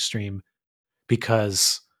in mainstream,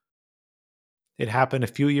 because it happened a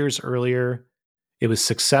few years earlier. It was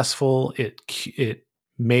successful. It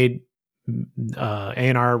made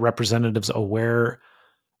A&R representatives aware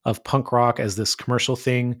of punk rock as this commercial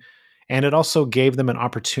thing, and it also gave them an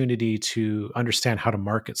opportunity to understand how to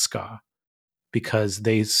market ska, because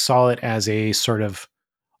they saw it as a sort of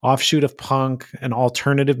offshoot of punk and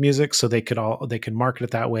alternative music, so they could market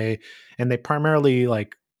it that way. And they primarily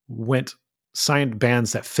like went signed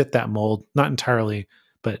bands that fit that mold, not entirely,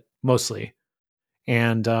 but mostly.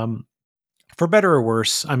 And for better or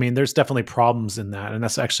worse, I mean, there's definitely problems in that, and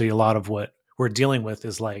that's actually a lot of what we're dealing with,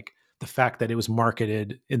 is like the fact that it was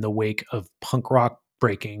marketed in the wake of punk rock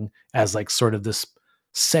breaking as like sort of this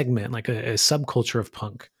segment, like a subculture of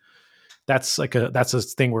punk. That's a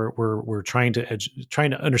thing we're trying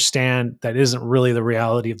to understand, that isn't really the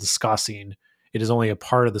reality of the ska scene. It is only a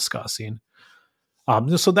part of the ska scene.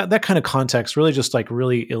 So that kind of context, really just like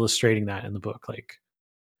really illustrating that in the book. Like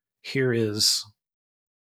here is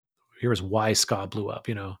why ska blew up,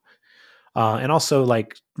 and also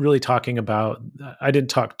like really talking about. I didn't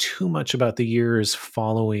talk too much about the years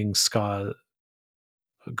following ska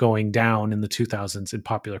going down in the 2000s in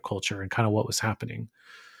popular culture and kind of what was happening.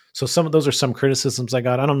 So some of those are some criticisms I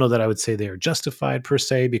got. I don't know that I would say they are justified per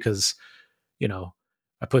se, because, you know,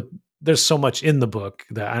 I put there's so much in the book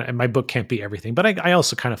that my book can't be everything. But I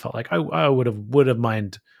also kind of felt like I would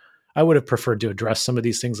have preferred to address some of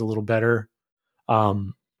these things a little better.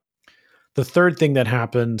 Um, the third thing that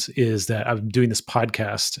happened is that I'm doing this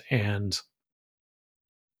podcast and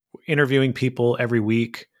interviewing people every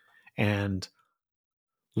week and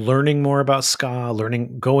learning more about ska,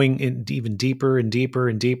 going in even deeper and deeper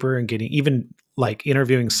and deeper, and getting even like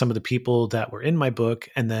interviewing some of the people that were in my book,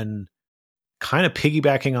 and then kind of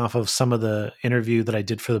piggybacking off of some of the interview that I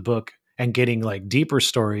did for the book and getting like deeper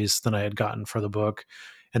stories than I had gotten for the book,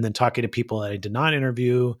 and then talking to people that I did not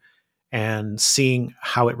interview and seeing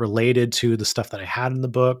how it related to the stuff that I had in the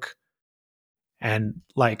book. And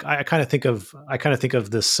like I kind of think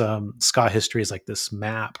of this ska history as like this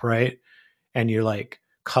map, right? And you're like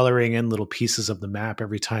coloring in little pieces of the map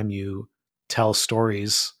every time you tell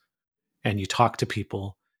stories and you talk to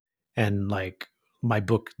people. And like my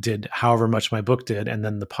book did however much my book did, and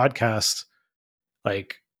then the podcast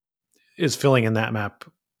like is filling in that map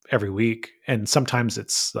every week. And sometimes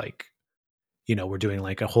it's like, we're doing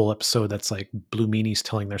like a whole episode that's like Blue Meanies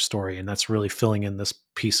telling their story, and that's really filling in this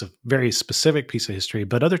piece of very specific piece of history.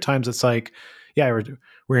 But other times it's like, yeah,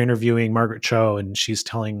 we're interviewing Margaret Cho and she's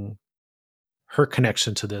telling her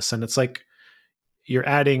connection to this, and it's like you're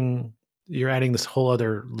adding this whole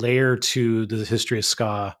other layer to the history of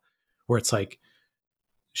ska, where it's like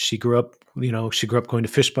she grew up going to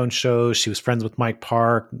Fishbone shows. She was friends with Mike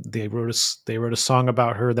Park. They wrote a song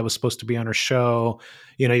about her that was supposed to be on her show.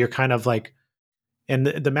 You're kind of like, and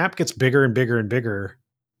the map gets bigger and bigger and bigger.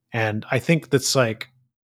 And I think that's like,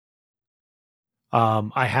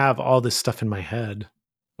 I have all this stuff in my head.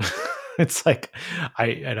 It's like,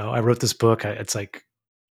 I wrote this book. It's like,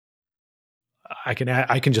 I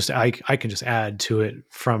can just add to it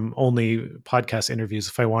from only podcast interviews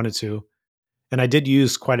if I wanted to. And I did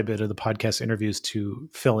use quite a bit of the podcast interviews to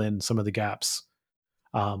fill in some of the gaps.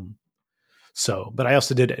 Um, but I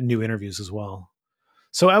also did new interviews as well.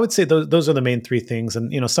 So I would say those are the main three things.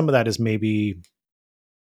 And, some of that is maybe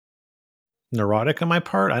neurotic on my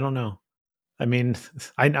part. I don't know. I mean,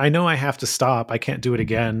 I know I have to stop. I can't do it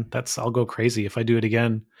again. I'll go crazy if I do it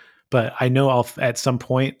again. But I know at some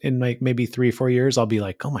point in like maybe 3 or 4 years, I'll be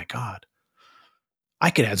like, oh my God, I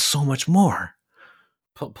could add so much more.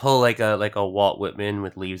 Pull like a Walt Whitman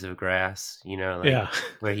with Leaves of Grass, like Yeah.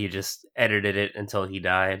 where he just edited it until he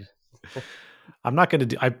died. I'm not going to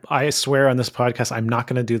do, I swear on this podcast, I'm not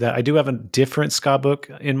going to do that. I do have a different ska book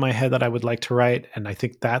in my head that I would like to write. And I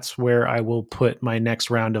think that's where I will put my next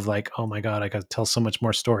round of like, oh my God, I got to tell so much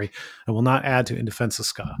more story. I will not add to In Defense of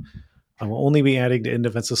Ska. I will only be adding to In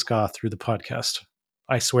Defense of Ska through the podcast.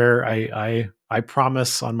 I swear, I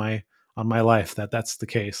promise on my life that that's the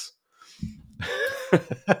case.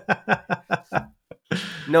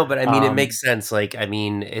 No, but I mean, it makes sense. Like, I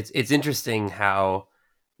mean, it's interesting how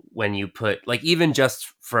when you put like even just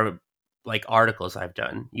for like articles I've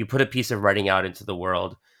done, you put a piece of writing out into the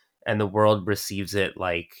world, and the world receives it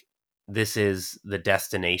like this is the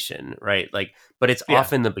destination, right? Like, but it's Yeah.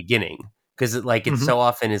 often the beginning because it Mm-hmm. so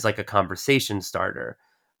often is like a conversation starter,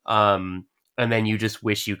 and then you just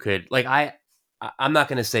wish you could like I'm not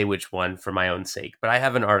going to say which one for my own sake, but I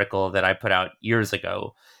have an article that I put out years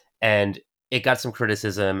ago, and it got some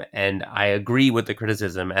criticism, and I agree with the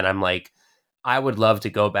criticism, and I'm like, I would love to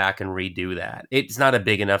go back and redo that. It's not a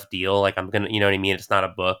big enough deal. Like I'm gonna, you know what I mean? It's not a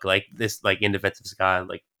book like this. Like In Defense of Ska,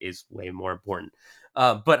 like is way more important.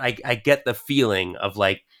 But I get the feeling of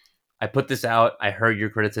like I put this out. I heard your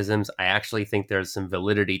criticisms. I actually think there's some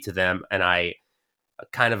validity to them, and I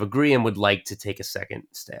kind of agree and would like to take a second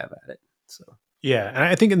stab at it. So Yeah. And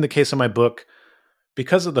I think in the case of my book,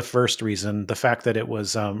 because of the first reason, the fact that it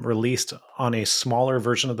was released on a smaller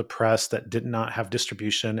version of the press that did not have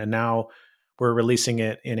distribution, and now we're releasing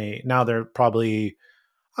it now they're probably,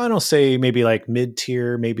 I don't say maybe like mid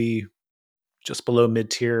tier, maybe just below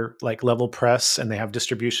mid tier, like level press, and they have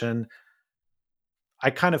distribution.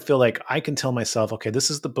 I kind of feel like I can tell myself, okay,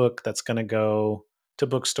 this is the book that's going to go to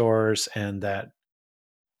bookstores and that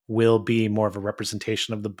will be more of a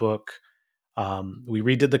representation of the book. We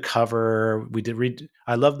redid the cover.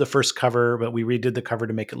 I love the first cover, but we redid the cover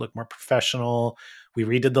to make it look more professional. We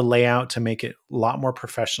redid the layout to make it a lot more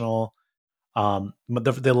professional. But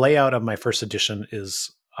the layout of my first edition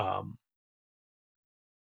is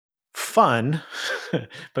fun,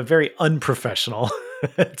 but very unprofessional.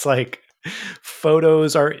 It's like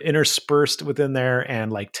photos are interspersed within there,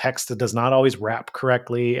 and like text that does not always wrap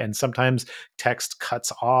correctly. And sometimes text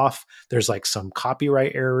cuts off. There's like some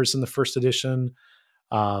copyright errors in the first edition.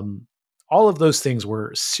 Um, all of those things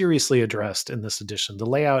were seriously addressed in this edition. The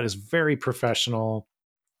layout is very professional.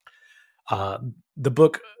 The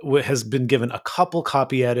book has been given a couple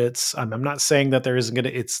copy edits. I'm not saying that there is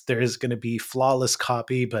going to be flawless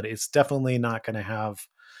copy, but it's definitely not going to have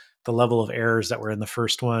the level of errors that were in the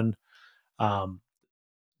first one. Um,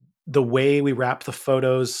 the way we wrap the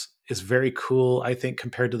photos is very cool, I think,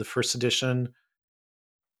 compared to the first edition.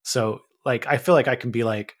 So, like, I feel like I can be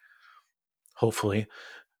like, hopefully,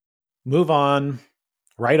 move on,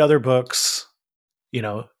 write other books.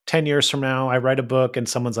 10 years from now, I write a book and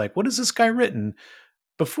someone's like, what has this guy written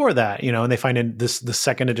before that? And they find in this the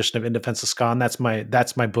second edition of In Defense of Ska, and that's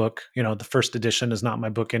my book. The first edition is not my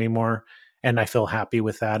book anymore. And I feel happy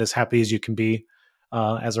with that, as happy as you can be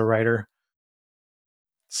as a writer.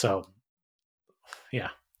 So yeah.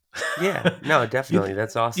 Yeah, no, you definitely.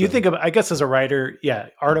 That's you think awesome. of, I guess, as a writer, yeah,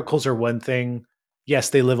 articles are one thing. Yes,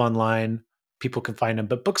 they live online. People can find them,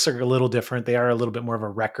 but books are a little different. They are a little bit more of a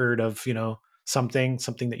record of, something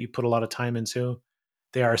that you put a lot of time into.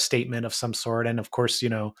 They are a statement of some sort. And of course,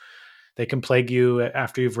 they can plague you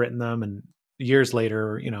after you've written them and years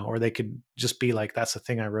later, or they could just be like, that's the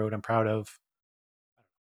thing I wrote, I'm proud of.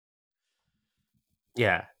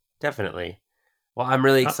 Yeah, definitely. Well, I'm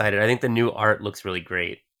really Uh, excited. I think the new art looks really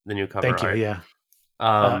great. The new cover Thank you. art. Yeah.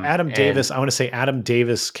 Adam And Davis, I want to say Adam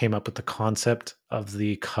Davis came up with the concept of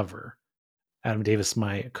the cover. Adam Davis,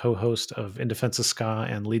 my co-host of In Defense of Ska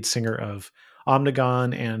and lead singer of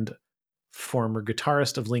Omnigon and former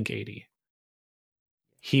guitarist of Link 80.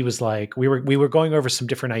 He was like, we were going over some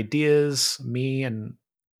different ideas, me and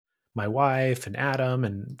my wife and Adam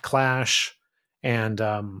and Clash, and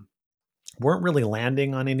weren't really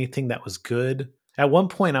landing on anything that was good. At one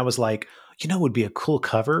point, I was like, what would be a cool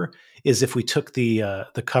cover is if we took the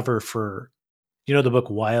cover for the book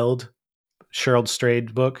Wild, Cheryl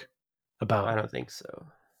Strayed book I about, don't think so.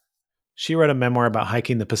 she wrote a memoir about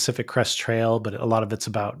hiking the Pacific Crest Trail, but a lot of it's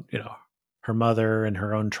about, her mother and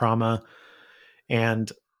her own trauma.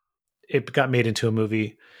 And it got made into a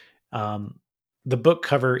movie. Um, the book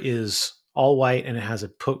cover is all white and it has a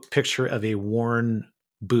picture of a worn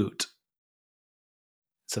boot.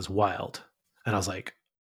 It says Wild. And I was like,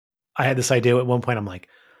 I had this idea at one point. I'm like,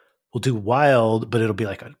 we'll do Wild, but it'll be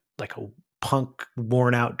like a punk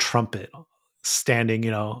worn out trumpet standing,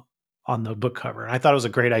 on the book cover. And I thought it was a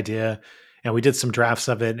great idea. And we did some drafts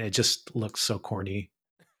of it and it just looked so corny.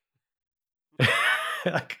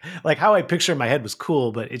 like how I picture in my head was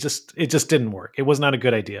cool, but it just didn't work. It was not a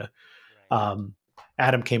good idea. Right. Um,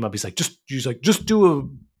 Adam came up. Just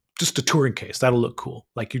do just a touring case. That'll look cool.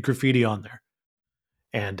 Like you graffiti on there,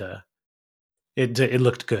 and it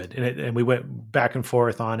looked good. And we went back and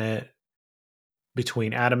forth on it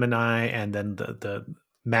between Adam and I, and then the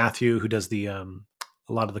Matthew who does the a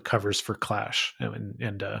lot of the covers for Clash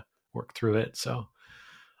and work through it. So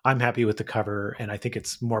I'm happy with the cover, and I think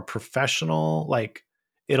it's more professional. Like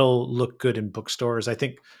it'll look good in bookstores. I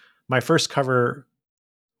think my first cover,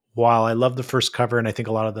 while I love the first cover, and I think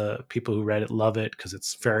a lot of the people who read it love it because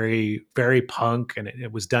it's very, very punk, and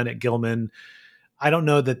it was done at Gilman. I don't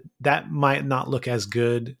know that might not look as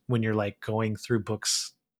good when you're like going through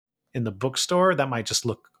books in the bookstore. That might just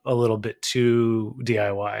look a little bit too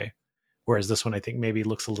DIY. Whereas this one, I think maybe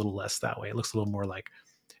looks a little less that way. It looks a little more like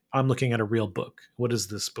I'm looking at a real book. What is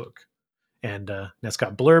this book? And it's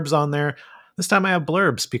got blurbs on there. This time I have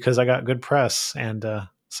blurbs because I got good press, and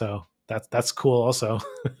so that's cool also.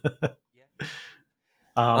 Yeah.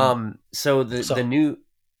 um, So the so new,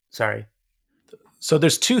 sorry. so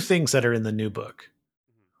there's two things that are in the new book.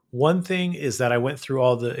 One thing is that I went through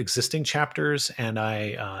all the existing chapters and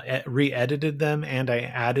I re-edited them and I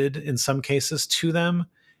added in some cases to them,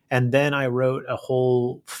 and then I wrote a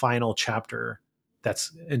whole final chapter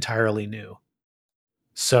that's entirely new.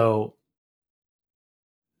 So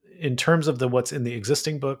in terms of the what's in the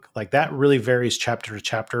existing book, like that really varies chapter to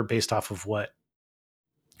chapter based off of what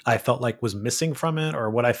I felt like was missing from it or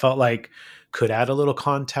what I felt like could add a little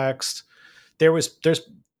context. There's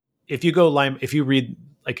if you read,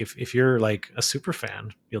 like if you're like a super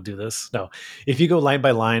fan, you'll do this. No, if you go line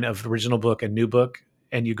by line of original book and new book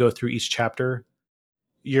and you go through each chapter,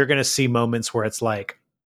 you're going to see moments where it's like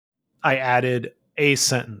I added a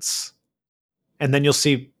sentence, and then you'll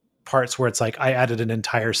see parts where it's like I added an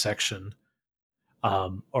entire section.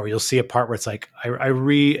 Or you'll see a part where it's like I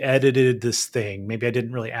re-edited this thing. Maybe I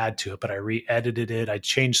didn't really add to it, but I re-edited it. I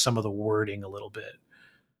changed some of the wording a little bit.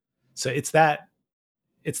 So it's that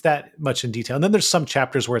much in detail. And then there's some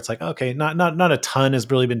chapters where it's like, okay, not a ton has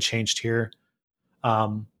really been changed here.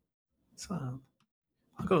 Um, so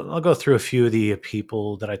I'll go through a few of the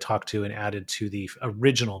people that I talked to and added to the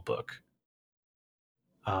original book.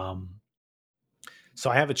 So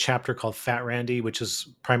I have a chapter called Fat Randy, which is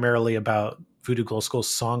primarily about Voodoo Glow Skull's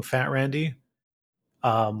song Fat Randy.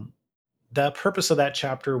 Um, the purpose of that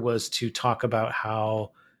chapter was to talk about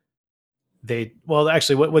how well,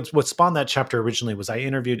 actually, what spawned that chapter originally was I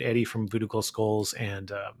interviewed Eddie from Voodoo Glow Skulls,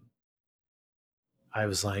 and I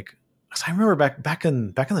was like, 'cause I remember back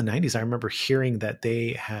in the '90s, I remember hearing that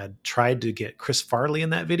they had tried to get Chris Farley in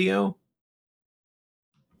that video,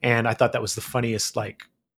 and I thought that was the funniest like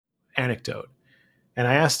anecdote. And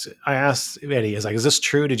I asked Eddie, is this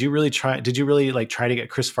true? Did you really try? Did you really like try to get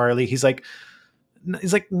Chris Farley? He's like,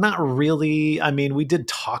 not really. I mean, we did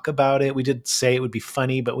talk about it. We did say it would be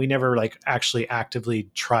funny, but we never like actually actively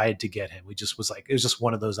tried to get him. We just was like, it was just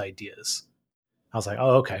one of those ideas. I was like,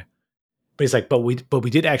 oh, okay. But he's like, but we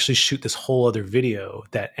did actually shoot this whole other video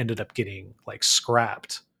that ended up getting like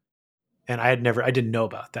scrapped. And I didn't know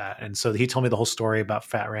about that. And so he told me the whole story about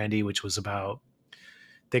Fat Randy, which was about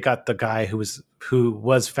they got the guy who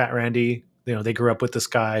was Fat Randy. You know, they grew up with this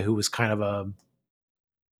guy who was kind of a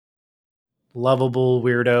lovable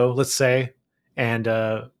weirdo, let's say, and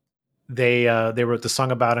they wrote the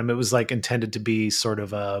song about him. It was like intended to be sort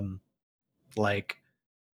of like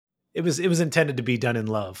it was intended to be done in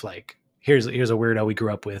love. Like here's a weirdo we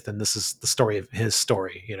grew up with, and this is the story of his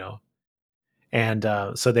story, you know. And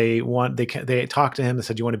so they talked to him. They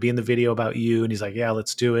said, "You want to be in the video about you?" And he's like, "Yeah,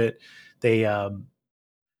 let's do it." They um,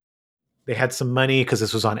 they had some money because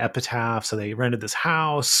this was on Epitaph, so they rented this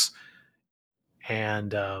house,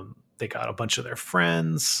 and they got a bunch of their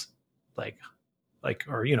friends, like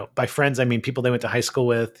or by friends I mean people they went to high school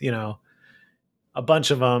with, a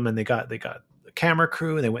bunch of them, and they got the camera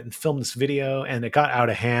crew, and they went and filmed this video, and it got out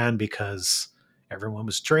of hand because everyone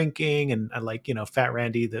was drinking, and like Fat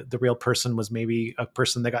Randy, the real person, was maybe a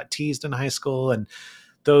person that got teased in high school, and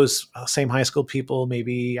those same high school people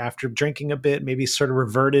maybe after drinking a bit maybe sort of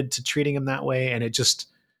reverted to treating him that way, and it just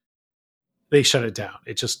they shut it down.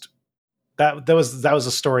 It just that was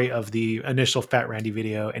a story of the initial Fat Randy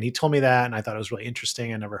video, and he told me that, and I thought it was really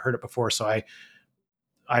interesting. I never heard it before, so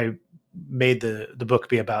I made the book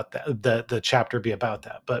be about that, the chapter be about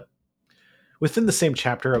that. But within the same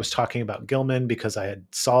chapter, I was talking about Gilman because I had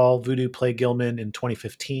saw Voodoo play Gilman in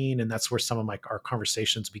 2015, and that's where some of our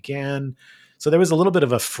conversations began. So there was a little bit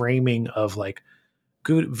of a framing of like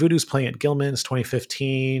Voodoo's playing at Gilman's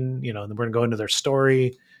 2015, and then we're gonna go into their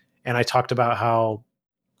story, and I talked about how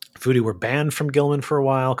Voodoo were banned from Gilman for a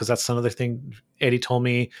while because that's another thing Eddie told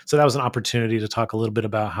me. So that was an opportunity to talk a little bit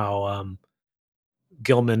about how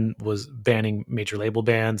Gilman was banning major label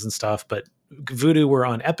bands and stuff, but Voodoo were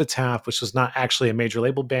on Epitaph, which was not actually a major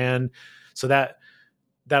label band. So that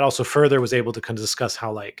also further was able to kind of discuss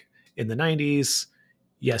how, like, in the '90s,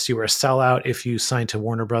 yes, you were a sellout if you signed to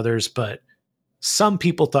Warner Brothers, but some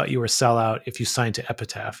people thought you were a sellout if you signed to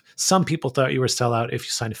Epitaph. Some people thought you were a sellout if you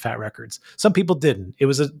signed to Fat Records. Some people didn't. It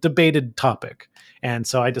was a debated topic. And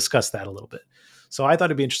so I discussed that a little bit. So I thought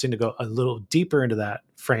it'd be interesting to go a little deeper into that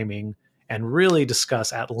framing and really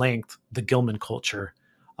discuss at length the Gilman culture.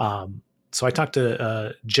 So I talked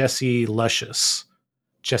to Jesse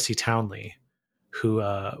Townley, who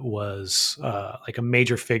was like a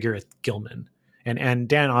major figure at Gilman. And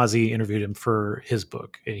Dan Ozzie interviewed him for his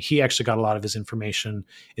book. And he actually got a lot of his information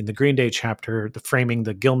in the Green Day chapter, the framing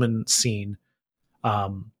the Gilman scene,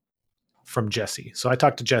 um, from Jesse. So I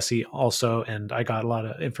talked to Jesse also, and I got a lot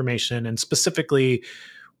of information. And specifically,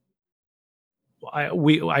 I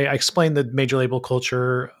explained the major label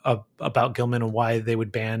culture about Gilman and why they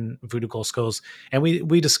would ban Voodoo Glow Skulls, and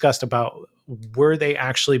we discussed about were they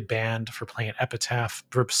actually banned for playing Epitaph,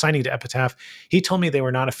 for signing to Epitaph. He told me they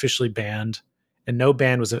were not officially banned, and no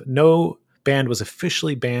band was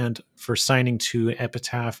officially banned for signing to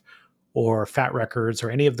Epitaph or Fat Records or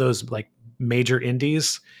any of those like major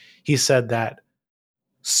indies. He said that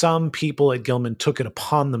some people at Gilman took it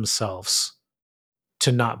upon themselves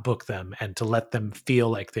to not book them and to let them feel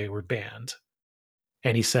like they were banned.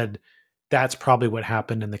 And he said that's probably what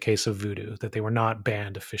happened in the case of Voodoo, that they were not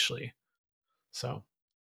banned officially. So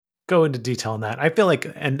go into detail on that. I feel like,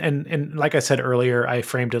 and like I said earlier, I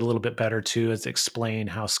framed it a little bit better too, as to explain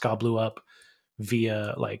how ska blew up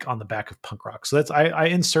via like on the back of punk rock. So I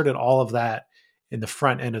inserted all of that in the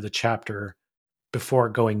front end of the chapter before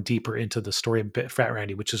going deeper into the story of Fat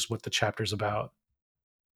Randy, which is what the chapter's about.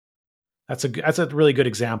 That's a really good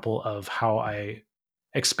example of how I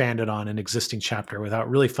expanded on an existing chapter without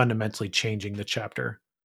really fundamentally changing the chapter.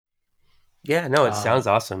 Yeah, no, it Uh, sounds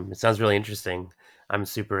awesome. It sounds really interesting. I'm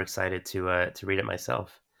super excited to read it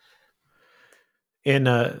myself.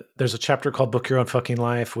 there's a chapter called "Book Your Own Fucking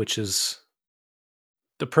Life," which is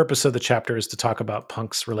the purpose of the chapter is to talk about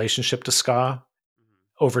punk's relationship to ska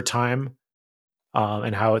over time.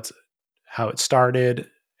 and how it started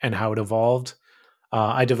and how it evolved.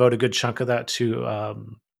 I devote a good chunk of that to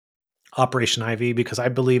Operation Ivy because I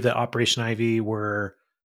believe that Operation Ivy were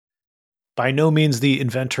by no means the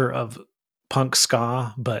inventor of punk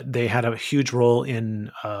ska, but they had a huge role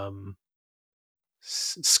in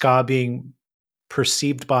ska being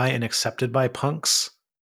perceived by and accepted by punks.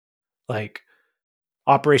 Like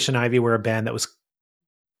Operation Ivy were a band that was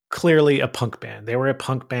clearly a punk band. They were a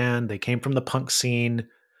punk band. They came from the punk scene.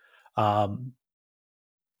 Um,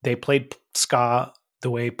 they played ska the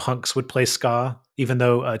way punks would play ska, even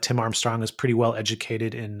though Tim Armstrong is pretty well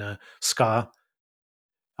educated in ska.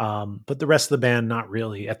 But the rest of the band, not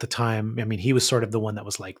really at the time. I mean, he was sort of the one that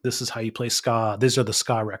was like, this is how you play ska. These are the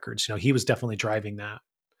ska records. You know, he was definitely driving that.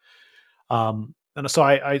 And so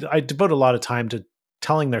I devote a lot of time to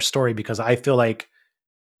telling their story because I feel like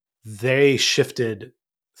they shifted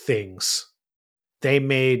things. They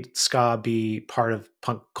made ska be part of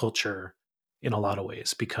punk culture in a lot of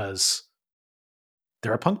ways because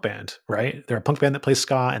they're a punk band, right? They're a punk band that plays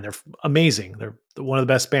ska and they're amazing. They're one of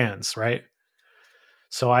the best bands, right?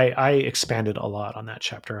 So I expanded a lot on that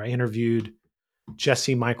chapter. I interviewed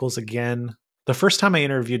Jesse Michaels again. The first time I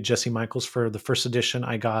interviewed Jesse Michaels for the first edition,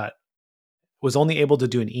 I got was only able to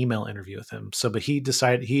do an email interview with him. So, but he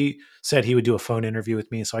said he would do a phone interview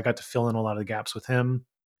with me. So I got to fill in a lot of the gaps with him.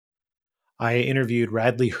 I interviewed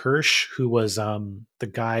Radley Hirsch, who was the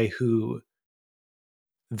guy who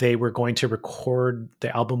they were going to record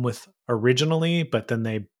the album with originally, but then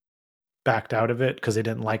they backed out of it because they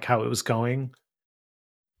didn't like how it was going.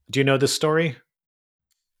 Do you know this story?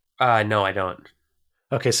 No, I don't.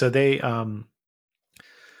 Okay, so they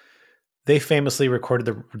famously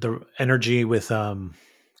recorded the energy with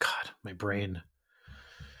God, my brain.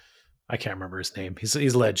 I can't remember his name. He's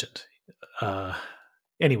a legend. Uh,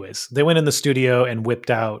 anyways, they went in the studio and whipped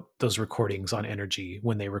out those recordings on Energy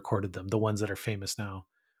when they recorded them, the ones that are famous now.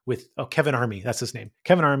 With Kevin Army, that's his name.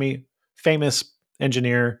 Kevin Army, famous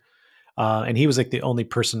engineer, and he was like the only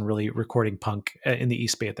person really recording punk in the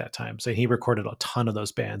East Bay at that time. So he recorded a ton of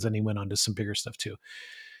those bands, and he went on to some bigger stuff too.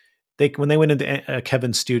 When they went into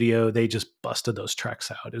Kevin's studio, they just busted those tracks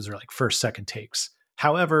out. It was their like first, second takes.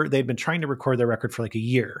 However, they'd been trying to record their record for like a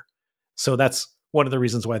year, so that's one of the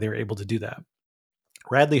reasons why they were able to do that.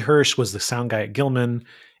 Radley Hirsch was the sound guy at Gilman,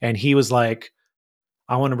 and he was like,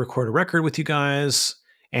 "I want to record a record with you guys."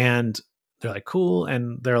 And they're like, "Cool."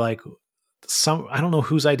 And they're like, I don't know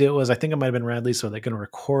whose idea it was. I think it might have been Radley. So they're going to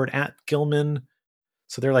record at Gilman.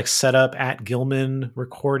 So they're like set up at Gilman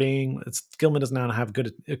recording. Gilman does not have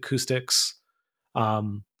good acoustics.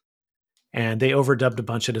 Um, and they overdubbed a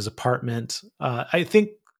bunch at his apartment. I think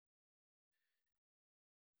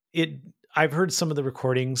it. I've heard some of the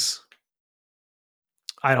recordings.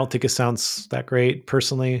 I don't think it sounds that great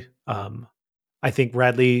personally. I think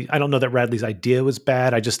Radley. I don't know that Radley's idea was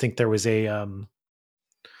bad. I just think there was there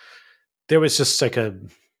was just like a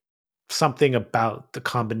something about the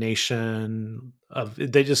combination of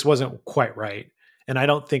they just wasn't quite right. And I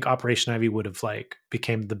don't think Operation Ivy would have like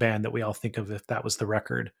became the band that we all think of if that was the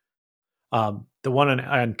record. The one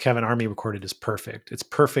on Kevin Army recorded is perfect. It's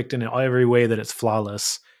perfect in every way that it's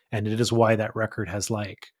flawless, and it is why that record has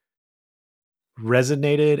like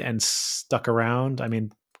resonated and stuck around. I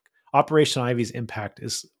mean, Operation Ivy's impact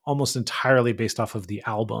is almost entirely based off of the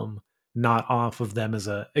album, not off of them as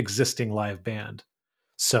a existing live band.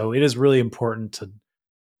 So it is really important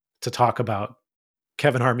to talk about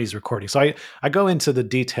Kevin Army's recording. So I go into the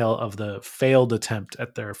detail of the failed attempt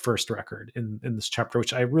at their first record in this chapter,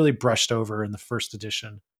 which I really brushed over in the first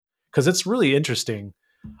edition because it's really interesting.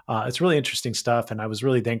 It's really interesting stuff, and I was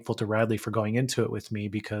really thankful to Radley for going into it with me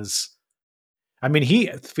because I mean he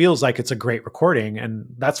feels like it's a great recording, and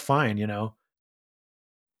that's fine, you know.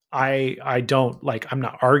 I don't like I'm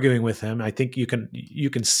not arguing with him. I think you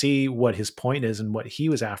can see what his point is and what he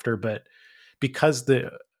was after, but because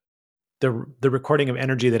the recording of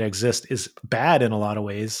Energy that exists is bad in a lot of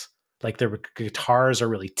ways. Like their guitars are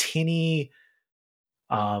really tinny.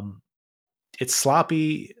 Um, it's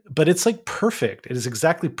sloppy, but it's like perfect. It is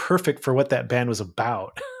exactly perfect for what that band was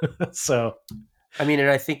about. So I mean, and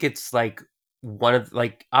I think it's like one of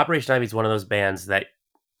like Operation Ivy is one of those bands that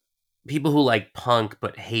people who like punk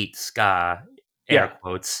but hate ska, air yeah,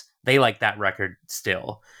 quotes, they like that record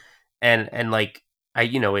still. And like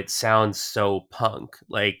it sounds so punk.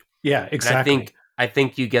 Like yeah, and I exactly. think I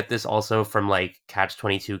think you get this also from like Catch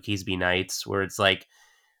 22 Keys Be Nights where it's like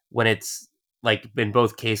when it's like in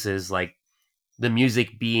both cases like the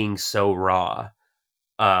music being so raw,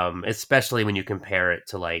 especially when you compare it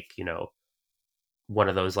to like one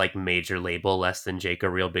of those like major label less than Jake or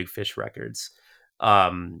Real Big Fish records.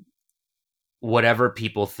 um whatever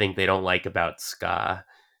people think they don't like about ska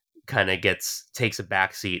kind of takes a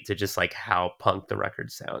backseat to just like how punk the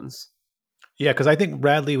record sounds. Yeah, because I think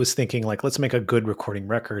Bradley was thinking like, let's make a good recording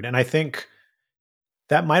record, and I think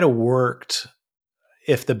that might have worked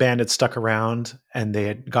if the band had stuck around and they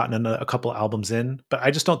had gotten a couple albums in. But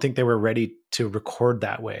I just don't think they were ready to record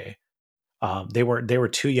that way. They were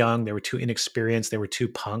too young, they were too inexperienced, they were too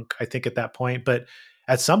punk, I think, at that point. But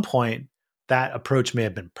at some point, that approach may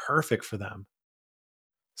have been perfect for them.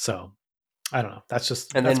 So I don't know. And That's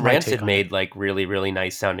then my Rancid take on it. made like really, really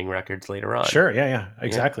nice sounding records later on. Sure, yeah, Yeah.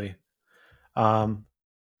 exactly. Um,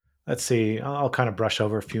 let's see. I'll kind of brush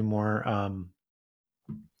over a few more.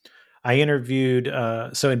 I interviewed,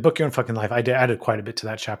 so in Book Your Own Fucking Life, added quite a bit to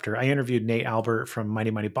that chapter. I interviewed Nate Albert from Mighty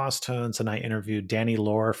Mighty Boss Tones, and I interviewed Danny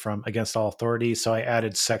Lore from Against All Authority. So I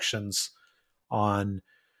added sections on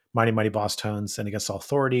Mighty Mighty Boss Tones and Against All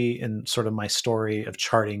Authority and sort of my story of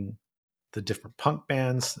charting the different punk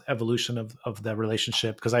bands, evolution of the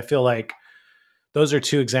relationship. Because I feel like those are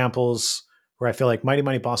two examples where I feel like Mighty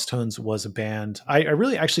Mighty Boss Tones was a band. I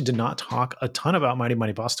really actually did not talk a ton about Mighty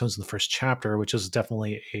Mighty Boss Tones in the first chapter, which is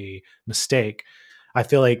definitely a mistake. I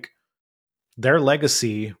feel like their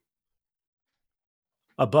legacy,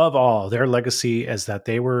 above all, their legacy is that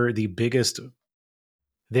they were the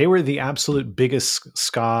absolute biggest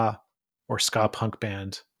ska or ska punk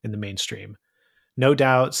band in the mainstream. No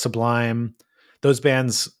Doubt, Sublime, those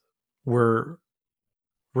bands were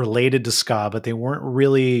related to ska, but they weren't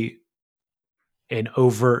really an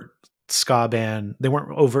overt ska band. They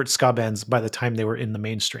weren't overt ska bands by the time they were in the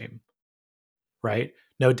mainstream, right?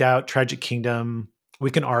 No Doubt, Tragic Kingdom.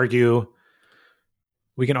 We can argue.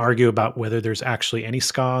 We can argue about whether there's actually any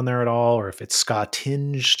ska on there at all, or if it's ska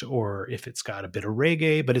tinged, or if it's got a bit of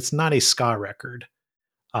reggae. But it's not a ska record.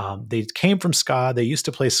 They came from ska. They used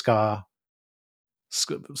to play ska.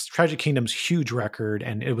 Tragic Kingdom's huge record,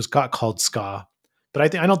 and it was got called ska.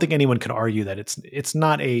 But I don't think anyone could argue that it's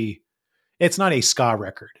not a ska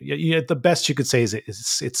record. The best you could say is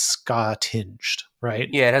it's ska tinged, right?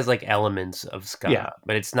 Yeah, it has like elements of Yeah, ska,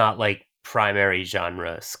 but it's not like primary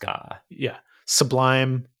genre ska. yeah.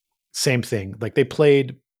 Sublime, same thing. Like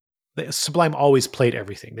Sublime always played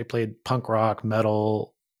everything. They played punk rock,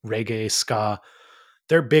 metal, reggae, ska.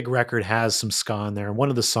 Their big record has some ska in there. One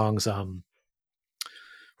of the songs,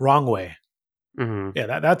 "Wrong Way," Mm-hmm.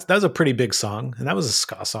 yeah, that's a pretty big song, and that was a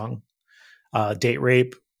ska song. "Date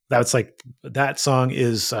Rape," that's like that song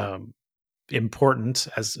is important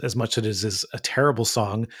as much as it is a terrible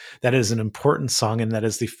song. That is an important song, and that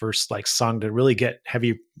is the first like song to really get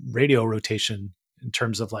heavy radio rotation in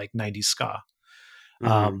terms of like 90s ska.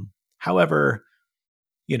 Mm-hmm. However,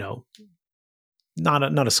 you know, not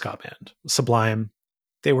a ska band. Sublime,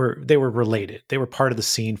 they were related. They were part of the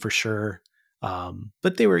scene for sure.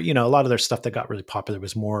 But they were, a lot of their stuff that got really popular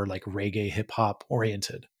was more like reggae hip hop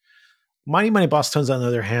oriented. Mighty Mighty Boss Tones, on the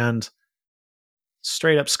other hand,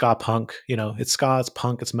 straight up ska punk. It's ska, it's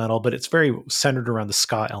punk, it's metal, but it's very centered around the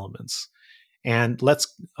ska elements. And let's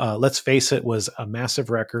face it, was a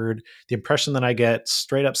massive record. The impression that I get,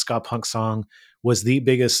 straight up ska punk song, was the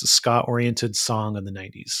biggest ska oriented song of the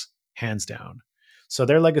 90s, hands down. So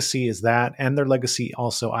their legacy is that, and their legacy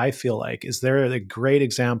also, I feel like, is they're a great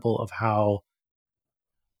example of how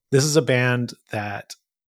this is a band that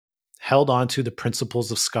held on to the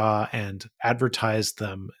principles of ska and advertised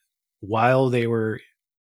them while they were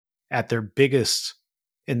at their biggest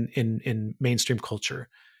in mainstream culture.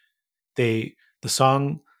 The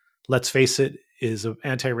song "Let's Face It" is an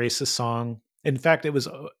anti-racist song. In fact, it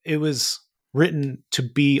was written to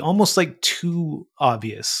be almost like too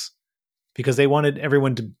obvious because they wanted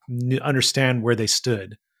everyone to understand where they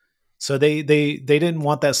stood. So they didn't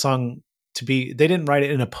want that song to be. They didn't write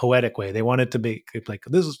it in a poetic way. They wanted to be like,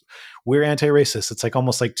 this is, we're anti-racist. It's like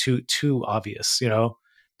almost like too obvious.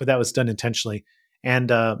 But that was done intentionally.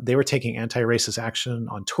 And they were taking anti-racist action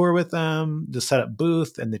on tour with them to set up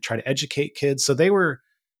booth, and they try to educate kids. So they were,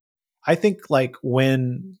 I think, like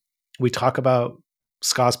when we talk about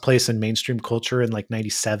ska's place in mainstream culture in like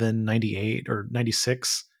 97, 98, or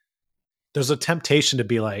 96, there's a temptation to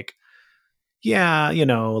be like, yeah,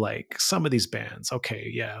 like some of these bands, okay,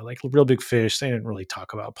 yeah, like Real Big Fish, they didn't really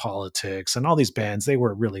talk about politics, and all these bands, they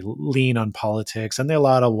were really lean on politics, and there are a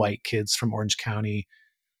lot of white kids from Orange County.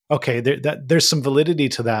 Okay, there's some validity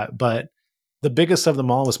to that, but the biggest of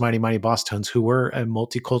them all was Mighty Mighty Boss Tones, who were a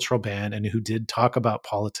multicultural band and who did talk about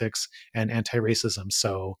politics and anti-racism.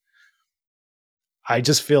 So I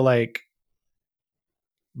just feel like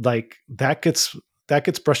that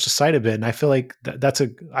gets brushed aside a bit, and I feel like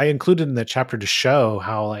I included in that chapter to show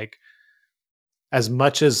how, like, as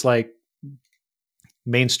much as like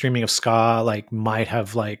mainstreaming of ska like might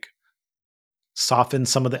have like softened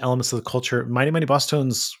some of the elements of the culture. Mighty Mighty Boss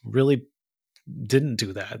Tones really didn't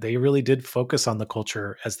do that. They really did focus on the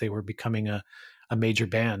culture as they were becoming a major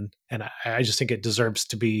band, and I just think it deserves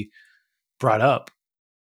to be brought up.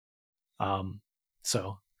 Um,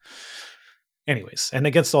 so, anyways, and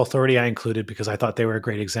Against All Authority I included because I thought they were a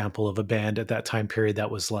great example of a band at that time period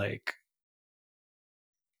that was like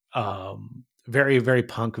very very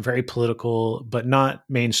punk, very political, but not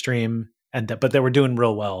mainstream, and but they were doing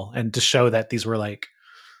real well, and to show that these were like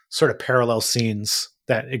sort of parallel scenes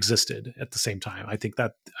that existed at the same time. I think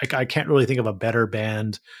that I can't really think of a better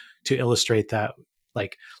band to illustrate that.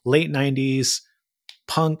 Like late '90s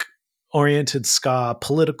punk oriented ska,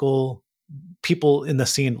 political, people in the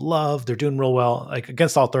scene love. They're doing real well. Like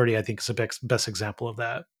Against All 30, I think is the best example of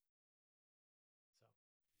that.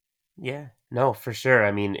 Yeah, no, for sure.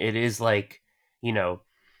 I mean, it is like, you know,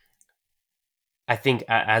 I think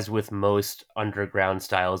as with most underground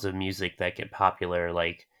styles of music that get popular,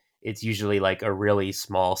 like it's usually like a really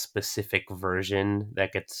small specific version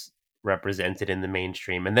that gets represented in the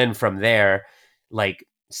mainstream. And then from there, like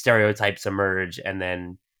stereotypes emerge, and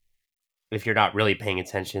then if you're not really paying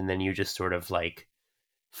attention, then you just sort of like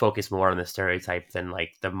focus more on the stereotype than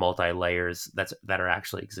like the multi layers that are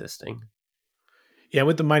actually existing. Yeah,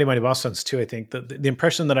 with the Mighty Mighty Boss Sons too, I think the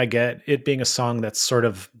impression that I get, it being a song that's sort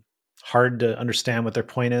of hard to understand what their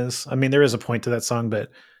point is. I mean, there is a point to that song, but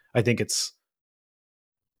I think it's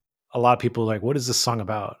a lot of people like, what is this song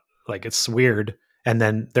about? Like, it's weird. And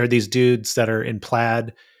then there are these dudes that are in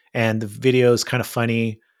plaid, and the video is kind of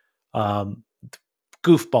funny. Um,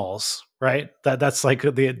 Goofballs, right? That's like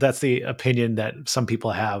that's the opinion that some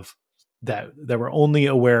people have, that were only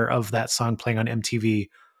aware of that song playing on MTV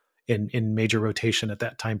in major rotation at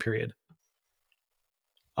that time period.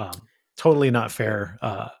 Totally not fair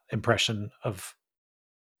impression of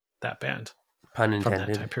that band Pun from that time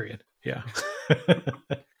intended. period. Yeah.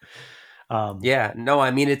 Yeah, no,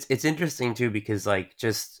 I mean it's interesting too because like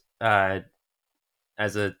just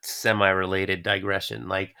as a semi-related digression,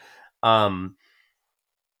 like um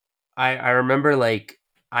I remember like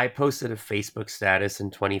I posted a Facebook status in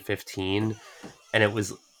 2015, and it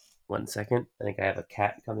was one second. I think I have a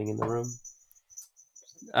cat coming in the room.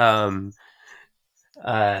 Um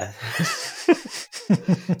uh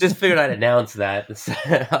just figured I'd announce that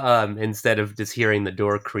instead of just hearing the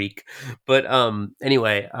door creak. But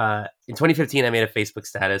anyway, in 2015 I made a Facebook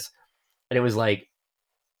status, and it was like,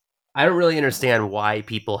 I don't really understand why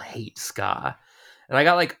people hate ska. And I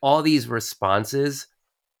got like all these responses,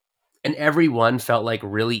 and every one felt like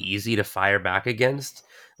really easy to fire back against.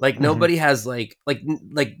 Like Mhm. nobody has like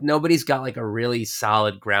nobody's got like a really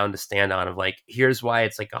solid ground to stand on of like, here's why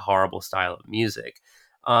it's like a horrible style of music.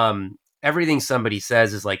 Everything somebody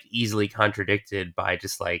says is like easily contradicted by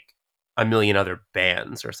just like a million other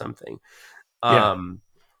bands or something. Yeah. Um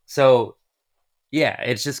so yeah,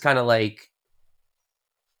 it's just kind of like,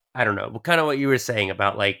 I don't know, kind of what you were saying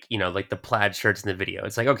about like, like the plaid shirts in the video.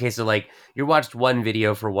 It's like, okay, so like you watched one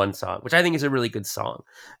video for one song, which I think is a really good song.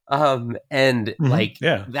 And Mhm. like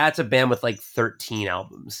Yeah. that's a band with like 13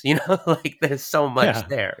 albums, like there's so much Yeah.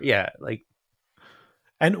 there. Yeah. Like,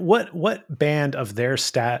 And what band of their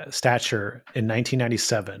stature in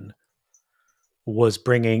 1997 was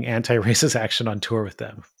bringing anti-racist action on tour with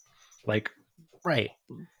them? Like right.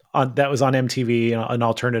 on that was on MTV, an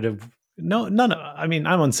alternative. No, none of. I mean,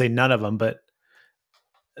 I wouldn't say none of them, but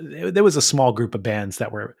there was a small group of bands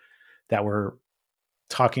that were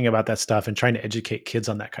talking about that stuff and trying to educate kids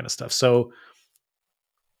on that kind of stuff. So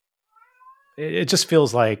it just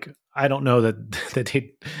feels like I don't know that that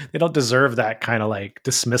they don't deserve that kind of like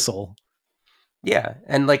dismissal. Yeah.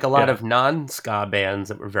 And like a lot Yeah, of non ska bands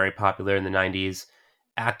that were very popular in the 90s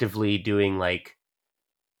actively doing like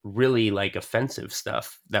really like offensive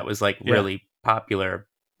stuff that was like yeah, really popular,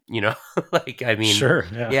 you know. Like, I mean, sure,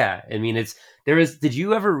 yeah. yeah, I mean, it's there is did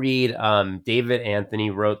you ever read David Anthony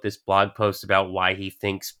wrote this blog post about why he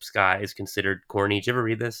thinks ska is considered corny? Did you ever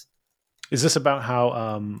read this? Is this about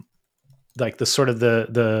how like the sort of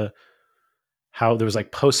the how there was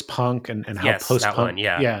like post punk and how Yes, post that one. punk,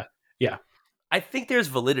 Yeah. yeah, yeah, I think there's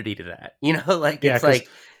validity to that. Like yeah, it's like, go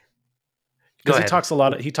because he ahead. talks a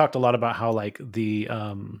lot. He talked a lot about how like the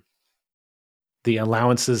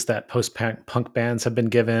allowances that post punk bands have been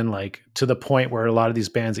given, like to the point where a lot of these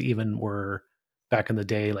bands even were back in the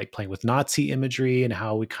day, like playing with Nazi imagery, and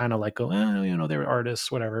how we kind of like go, they're artists,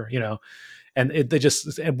 whatever, and they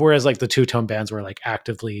just, whereas like the two tone bands were like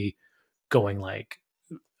actively going like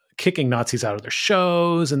kicking Nazis out of their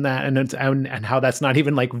shows and that, and how that's not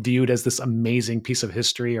even like viewed as this amazing piece of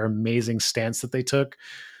history or amazing stance that they took.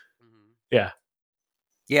 Mhm. Yeah.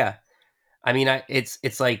 Yeah. I mean,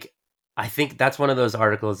 it's like I think that's one of those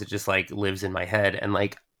articles that just like lives in my head, and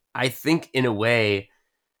like I think in a way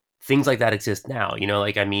things like that exist now. You know,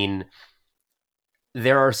 like I mean,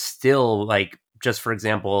 there are still like just for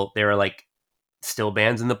example, there are like still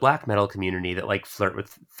bands in the black metal community that like flirt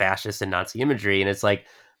with fascist and Nazi imagery, and it's like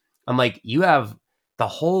I'm like you have the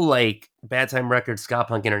whole like Bad Time Records Ska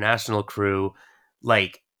Punk International crew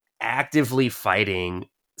like actively fighting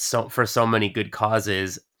for so many good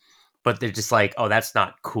causes, but they're just like, oh, that's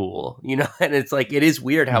not cool, you know? And it's like, it is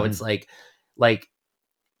weird how Hmm. it's like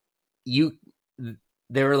you,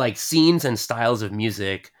 there are like scenes and styles of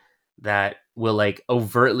music that will like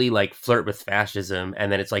overtly like flirt with fascism.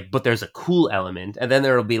 And then it's like, but there's a cool element. And then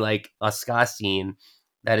there will be like a ska scene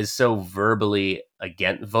that is so vocally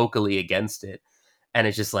against it. And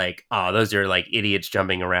it's just like, oh, those are like idiots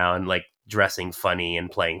jumping around, like dressing funny and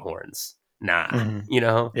playing horns. Nah, Hmm. you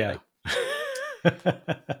know? Yeah.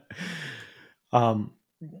 Like, um,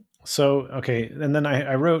 so, okay. And then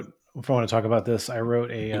I wrote, if I want to talk about this, I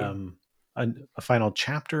wrote yeah. a final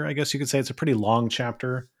chapter, I guess you could say. It's a pretty long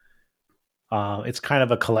chapter. It's kind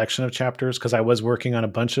of a collection of chapters because I was working on a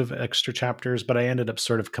bunch of extra chapters, but I ended up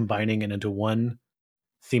sort of combining it into one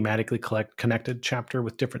thematically connected chapter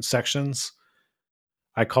with different sections.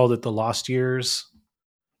 I called it the Lost Years,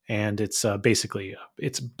 and it's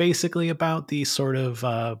basically about the sort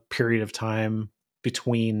of period of time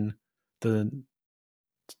between the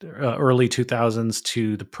early 2000s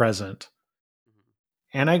to the present.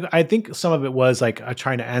 And I think some of it was like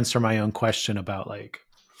trying to answer my own question about like,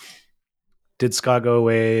 did ska go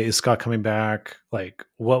away? Is ska coming back? Like,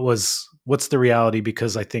 what's the reality?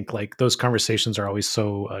 Because I think like those conversations are always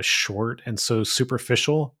so short and so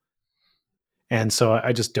superficial. And so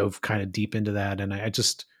I just dove kind of deep into that, and I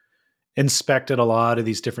just inspected a lot of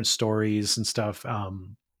these different stories and stuff.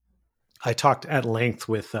 I talked at length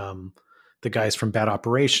with the guys from Bad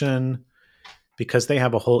Operation because they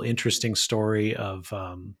have a whole interesting story of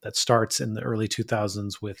that starts in the early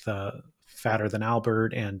 2000s with Fatter Than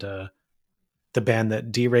Albert and the band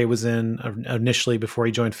that D Ray was in initially before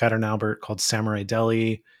he joined Fatter Than Albert called Samurai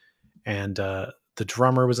Deli, and the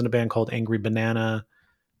drummer was in a band called Angry Banana.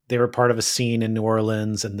 They were part of a scene in New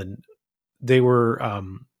Orleans, and then they were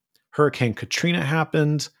Hurricane Katrina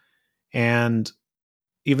happened, and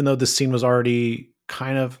even though the scene was already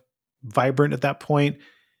kind of vibrant at that point,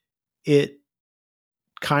 it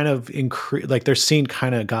kind of increased. Like their scene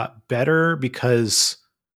kind of got better because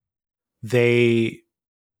they,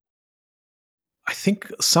 I think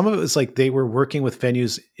some of it was like they were working with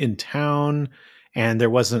venues in town, and there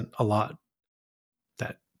wasn't a lot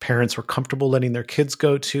that parents were comfortable letting their kids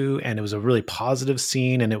go to, and it was a really positive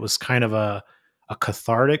scene, and it was kind of a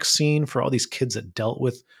cathartic scene for all these kids that dealt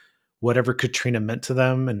with whatever Katrina meant to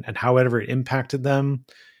them and however it impacted them.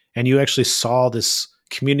 And you actually saw this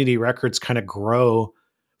community records kind of grow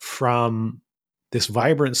from this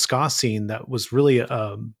vibrant ska scene that was really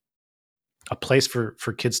a place for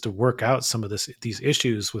kids to work out some of these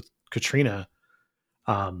issues with Katrina,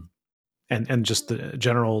 um, and just the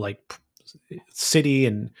general like city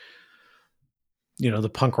and the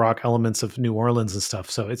punk rock elements of New Orleans and stuff.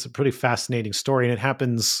 So it's a pretty fascinating story, and it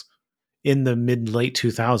happens in the mid late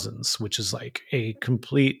 2000s, which is like a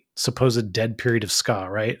complete supposed dead period of ska,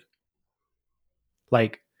 right?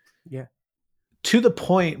 Like Yeah. to the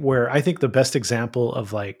point where I think the best example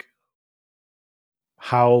of like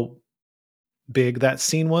how big that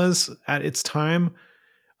scene was at its time.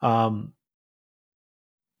 Um,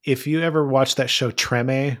 if you ever watched that show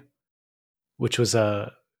Treme, which was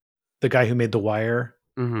the guy who made The Wire,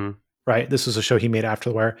 Mm-hmm. right? This was a show he made after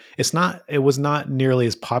The Wire. It was not nearly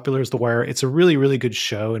as popular as The Wire. It's a really, really good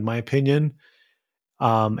show, in my opinion.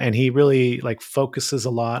 And he really like focuses a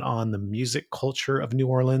lot on the music culture of New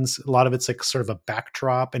Orleans. A lot of it's like sort of a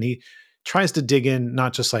backdrop, and he tries to dig in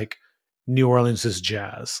not just like New Orleans'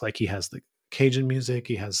 jazz. Like he has the Cajun music,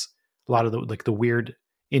 he has a lot of the weird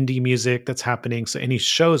indie music that's happening. So, and he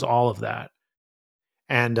shows all of that.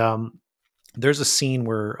 And there's a scene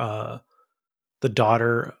where the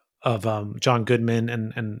daughter of John Goodman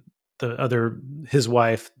and the other his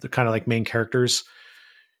wife, the kind of like main characters.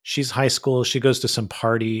 She's high school. She goes to some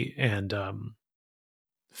party, and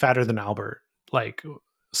 "Fatter Than Albert" like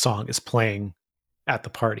song is playing at the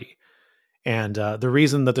party. And the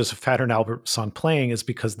reason that there's a Fatter Than Albert song playing is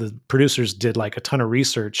because the producers did like a ton of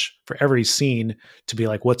research for every scene to be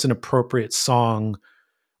like, what's an appropriate song,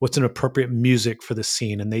 what's an appropriate music for the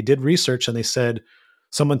scene. And they did research, and they said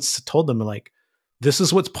someone told them like, this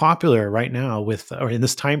is what's popular right now with, or in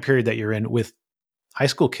this time period that you're in with high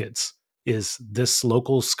school kids, is this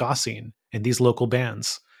local ska scene and these local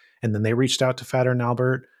bands. And then they reached out to Fader and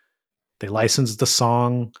Albert. They licensed the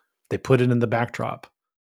song. They put it in the backdrop.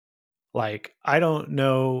 Like, I don't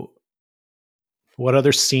know what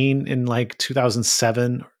other scene in like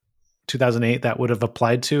 2007, 2008 that would have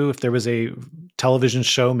applied to if there was a television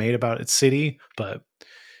show made about its city, but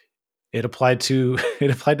it applied to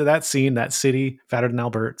it applied to that scene, that city, Fatter than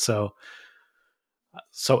Albert. So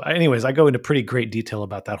anyways, I go into pretty great detail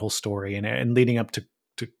about that whole story and leading up to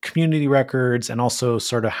community records, and also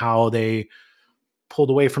sort of how they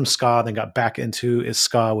pulled away from ska, then got back into is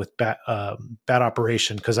ska with Bad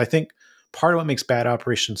Operation. Because I think part of what makes Bad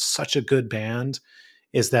Operation such a good band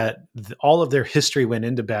is that all of their history went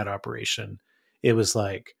into Bad Operation. It was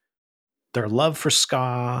like their love for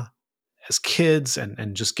ska as kids,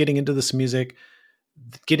 and just getting into this music,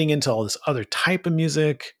 getting into all this other type of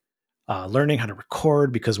music, learning how to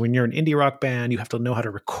record, because when you're an indie rock band, you have to know how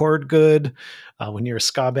to record good. When you're a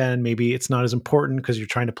ska band, maybe it's not as important because you're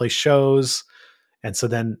trying to play shows. And so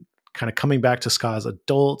then kind of coming back to ska as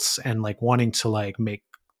adults and like wanting to like make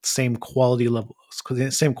same quality level,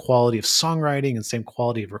 same quality of songwriting and same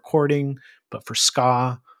quality of recording, but for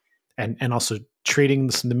ska, and also treating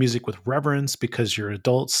the music with reverence because you're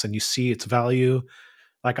adults and you see its value.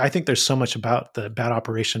 Like, I think there's so much about the Bad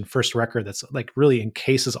Operation first record that's like really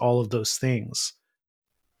encases all of those things.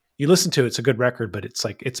 You listen to it, it's a good record, but it's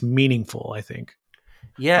like it's meaningful, I think.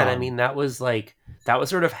 Yeah, and I mean that was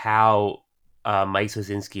sort of how Mike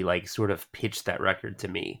Sosinski like sort of pitched that record to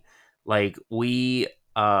me. Like we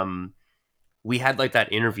had like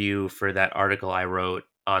that interview for that article I wrote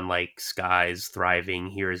on like Sky's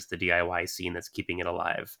thriving. Here's the DIY scene that's keeping it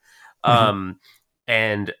alive. Mhm. Um,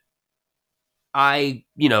 and I,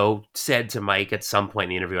 you know, said to Mike at some point in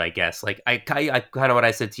the interview, I guess, like I kind of what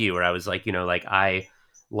I said to you, where I was like, you know, like I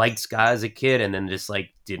liked ska as a kid and then just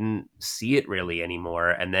like didn't see it really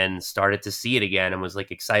anymore, and then started to see it again and was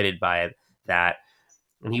like excited by that.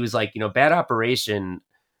 And he was like, you know, Bad Operation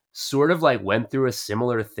sort of like went through a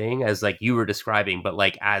similar thing as like you were describing, but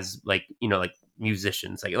like as like, you know, like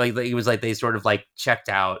musicians, like it was like they sort of like checked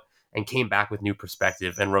out and came back with new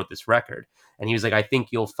perspective and wrote this record. And he was like, I think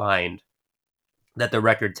you'll find that the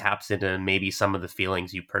record taps into maybe some of the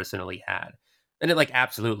feelings you personally had. And it like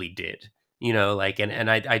absolutely did, you know, like,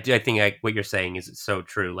 and I think like what you're saying is so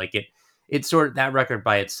true. Like it sort of, that record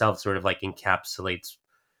by itself sort of like encapsulates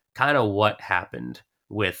kind of what happened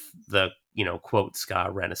with the, you know, quote ska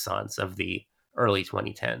renaissance of the early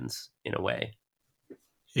 2010s in a way.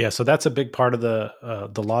 Yeah, so that's a big part of the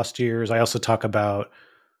lost years. I also I talk about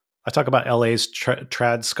LA's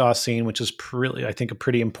trad ska scene, which is really, I think, a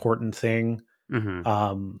pretty important thing,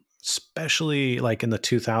 Mm-hmm. especially like in the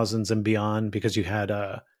 2000s and beyond, because you had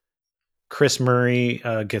Chris Murray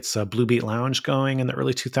gets Blue Beat Lounge going in the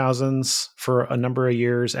early 2000s for a number of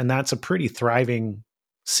years, and that's a pretty thriving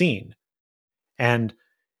scene. And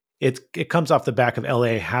it comes off the back of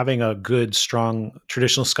LA having a good, strong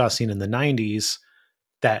traditional ska scene in the 90s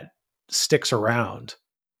that sticks around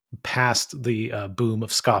past the boom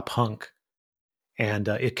of ska punk, and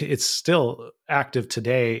it's still active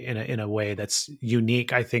today in a way that's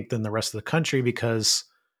unique, I think, than the rest of the country, because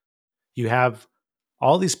you have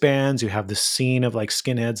all these bands, you have this scene of like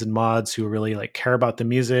skinheads and mods who really like care about the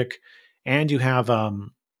music, and you have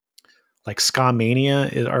like Ska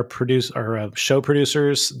Mania are show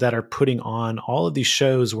producers that are putting on all of these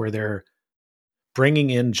shows where they're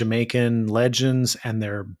bringing in Jamaican legends and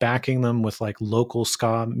they're backing them with like local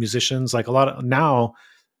ska musicians. Like a lot of now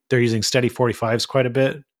they're using Steady 45s quite a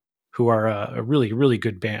bit, who are a really, really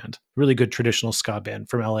good band, really good traditional ska band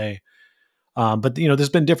from LA. But you know, there's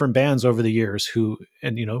been different bands over the years who,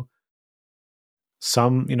 and you know,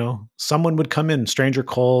 someone would come in, Stranger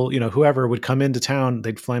Cole, you know, whoever would come into town,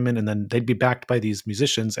 they'd fly 'em in, and then they'd be backed by these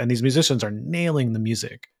musicians, and these musicians are nailing the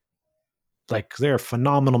music. Like, they're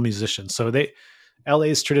phenomenal musicians. So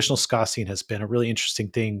LA's traditional ska scene has been a really interesting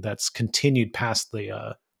thing that's continued past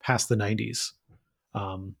the 90s.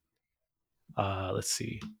 Um, let's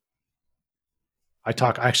see. I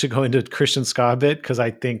actually go into Christian ska a bit because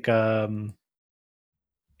I think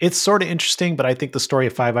it's sort of interesting, but I think the story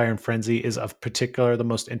of Five Iron Frenzy is of particular the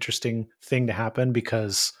most interesting thing to happen,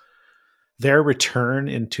 because their return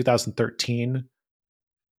in 2013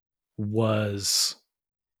 was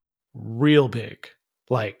real big,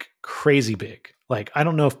 like crazy big. Like, I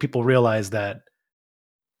don't know if people realize that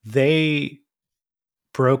they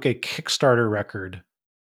broke a Kickstarter record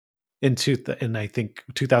in I think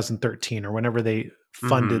 2013 or whenever they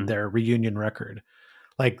funded Mm-hmm. their reunion record.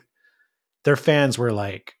 Like, their fans were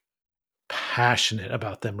like passionate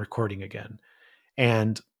about them recording again.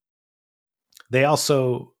 And they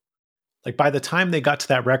also like by the time they got to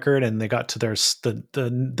that record and they got to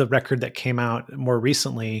the record that came out more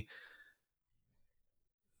recently,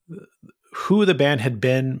 who the band had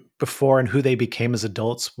been before and who they became as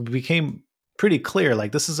adults became pretty clear.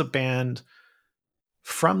 Like, this is a band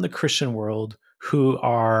from the Christian world who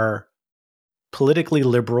are politically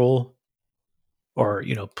liberal or,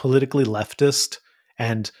 politically leftist.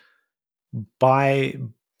 And by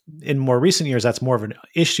in more recent years, that's more of an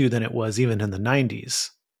issue than it was even in the 90s.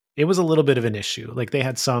 It was a little bit of an issue. Like, they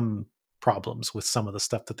had some problems with some of the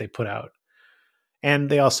stuff that they put out. And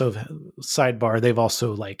they also, sidebar, they've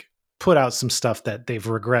also like put out some stuff that they've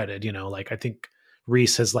regretted, like I think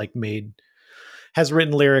Reese has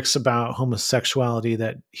written lyrics about homosexuality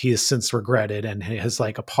that he has since regretted and has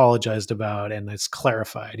like apologized about and it's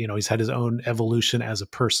clarified. He's had his own evolution as a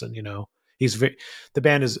person. The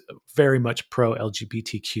band is very much pro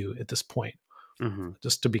LGBTQ at this point, Mm-hmm.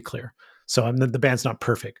 just to be clear. So the band's not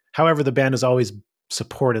perfect. However, the band has always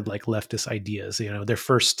supported like leftist ideas. Their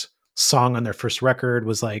first song on their first record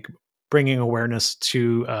was like bringing awareness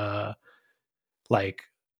to like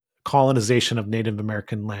colonization of Native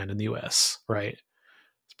American land in the US, right?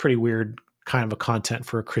 It's pretty weird kind of a content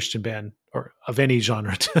for a Christian band or of any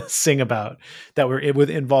genre to sing about that were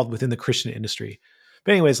involved within the Christian industry.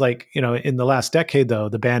 But anyways, like, in the last decade though,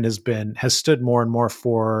 the band has stood more and more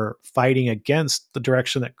for fighting against the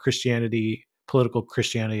direction that political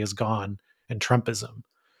Christianity has gone and Trumpism.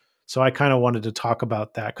 So I kind of wanted to talk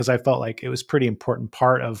about that because I felt like it was pretty important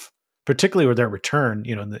part of particularly with their return,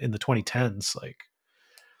 in the 2010s. Like,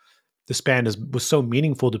 this band was so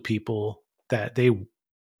meaningful to people that they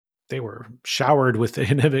were showered with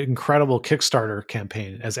an incredible Kickstarter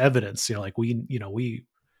campaign as evidence. Like we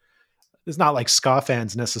it's not like ska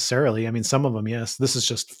fans necessarily. I mean, some of them, yes. This is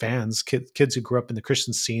just fans, kids who grew up in the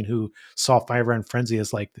Christian scene who saw Five Iron Frenzy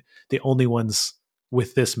as like the only ones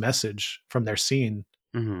with this message from their scene.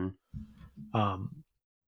 Mm-hmm. Um.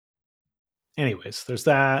 Anyways, there's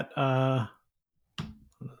that.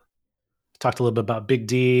 Talked a little bit about Big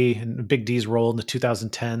D and Big D's role in the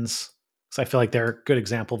 2010s. So I feel like they're a good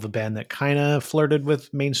example of a band that kind of flirted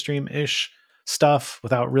with mainstream-ish stuff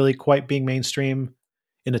without really quite being mainstream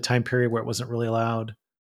in a time period where it wasn't really allowed.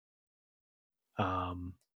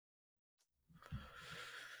 Um,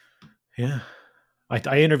 yeah,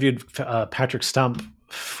 I interviewed Patrick Stump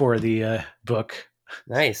for the book.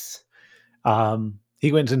 Nice.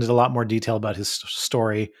 He went into a lot more detail about his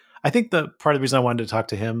story. I think the part of the reason I wanted to talk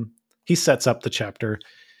to him, he sets up the chapter,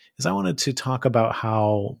 is I wanted to talk about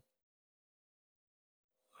how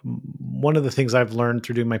one of the things I've learned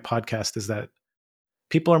through doing my podcast is that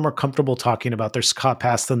people are more comfortable talking about their ska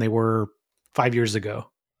past than they were 5 years ago.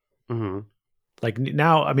 Mm-hmm. Like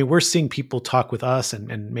now, I mean, we're seeing people talk with us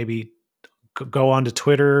and maybe go onto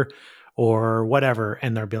Twitter or whatever,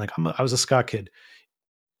 and they're being like, I was a ska kid.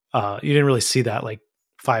 You didn't really see that like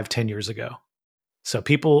 5-10 years ago. So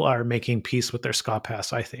people are making peace with their ska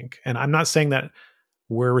past, I think. And I'm not saying that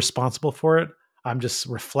we're responsible for it. I'm just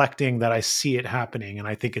reflecting that I see it happening. And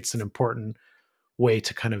I think it's an important way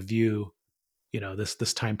to kind of view,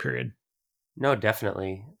 this time period. No,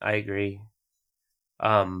 definitely. I agree.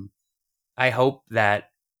 Um, I hope that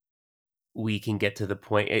we can get to the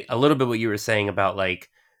point a little bit what you were saying about like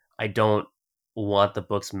I don't want the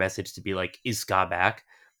book's message to be like is ska back.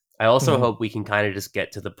 I also Mm-hmm. hope we can kind of just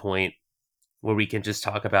get to the point where we can just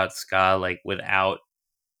talk about ska like without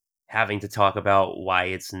having to talk about why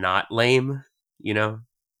it's not lame, you know?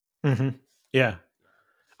 Mm-hmm. Yeah,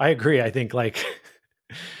 I agree. I think like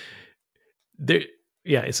there,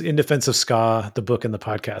 yeah, it's in defense of ska, the book and the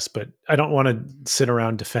podcast, but I don't want to sit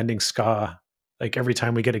around defending ska like every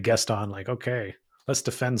time we get a guest on. Like, okay, let's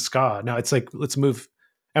defend ska. Now it's like let's move,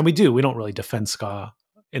 and we do. We don't really defend ska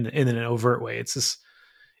in an overt way. It's just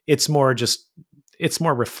it's more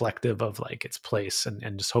reflective of like its place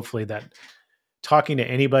and just hopefully that talking to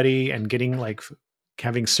anybody and getting like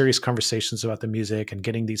having serious conversations about the music and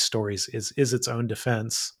getting these stories is its own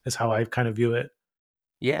defense is how I kind of view it.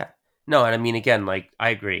 Yeah. No, and I mean again, like I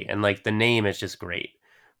agree. And like the name is just great.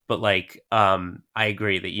 But like I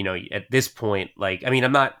agree that at this point like I mean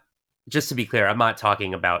I'm not just to be clear, I'm not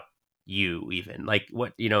talking about you even. Like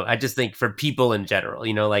what, I just think for people in general,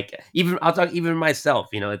 like even I'll talk even myself,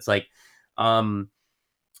 it's like um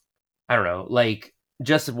I don't know, like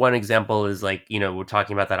just one example is like, we're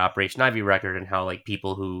talking about that Operation Ivy record and how like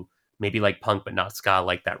people who maybe like punk but not ska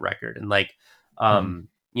like that record. And like Mm-hmm.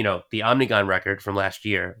 the Omnigon record from last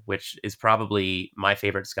year, which is probably my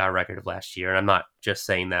favorite ska record of last year. And I'm not just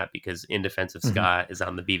saying that because In Defense of Mm-hmm. Ska is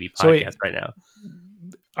on the BB So podcast wait, right now.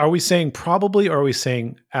 are we saying probably or are we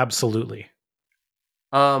saying absolutely?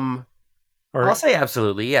 Um I'll Or say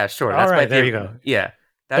absolutely. Yeah, sure. all That's my right, there you favorite. go. Yeah,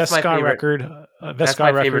 that's Best my ska favorite. record, best That's ska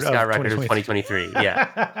my favorite record ska of record of 2023. 2023.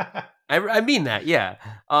 Yeah, I mean that. Yeah.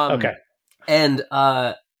 Okay. And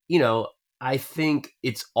you know, I think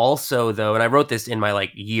it's also though, and I wrote this in my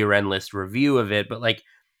like year end list review of it, but like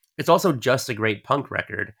it's also just a great punk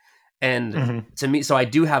record. And Hmm. to me, so I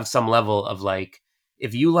do have some level of like,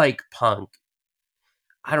 if you like punk,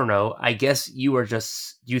 I don't know. I guess you are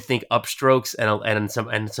just you think upstrokes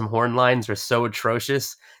and some horn lines are so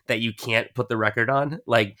atrocious that you can't put the record on.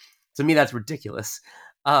 Like to me, that's ridiculous.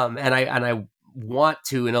 And I want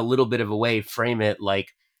to in a little bit of a way frame it like,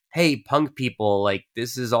 hey, punk people, like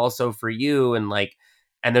this is also for you, and like,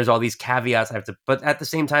 and there's all these caveats I have to. But at the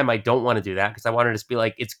same time, I don't want to do that because I want to just be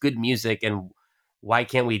like, it's good music, and why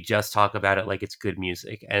can't we just talk about it like it's good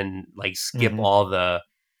music and like skip Hmm. all the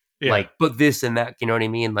Yeah. like but this and that, you know what I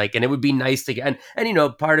mean? Like, and it would be nice to get, and you know,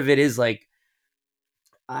 part of it is like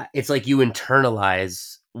it's like you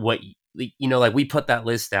internalize what you know, like we put that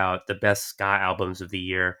list out, the best ska albums of the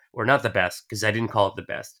year, or not the best because I didn't call it the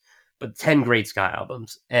best, but 10 great ska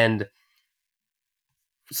albums. And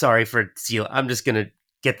sorry for seal. I'm just gonna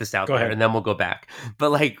get this out Go there, ahead. and then we'll go back.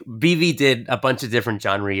 But like BV did a bunch of different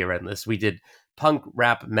genre year end lists. We did punk,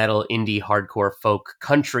 rap, metal, indie, hardcore, folk,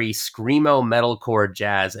 country, screamo, metalcore,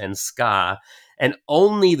 jazz, and ska. And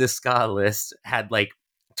only the ska list had like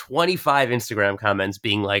 25 Instagram comments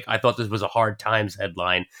being like, "I thought this was a Hard Times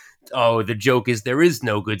headline. Oh, the joke is there is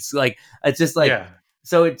no good." Like it's just like. Yeah.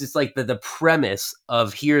 So it's just like the premise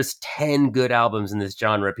of here's 10 good albums in this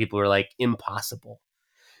genre. People are like, impossible,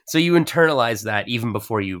 so you internalize that even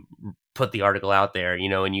before you put the article out there, you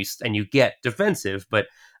know, and you get defensive. But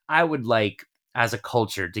I would like as a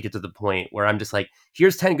culture to get to the point where I'm just like,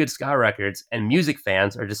 here's 10 good ska records, and music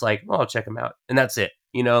fans are just like, oh, I'll check them out, and that's it.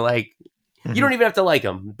 You know, like you don't Hmm. even have to like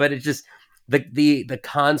them, but it's just the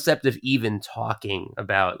concept of even talking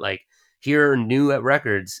about like here are new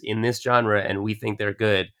records in this genre, and we think they're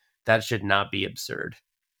good. That should not be absurd.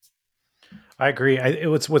 I agree.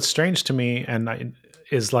 What's strange to me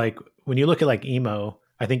is like when you look at like emo.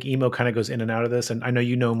 I think emo kind of goes in and out of this, and I know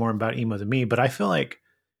you know more about emo than me, but I feel like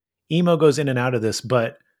emo goes in and out of this.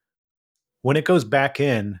 But when it goes back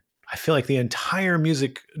in, I feel like the entire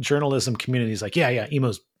music journalism community is like, yeah, yeah,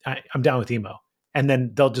 I'm down with emo. And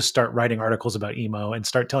then they'll just start writing articles about emo and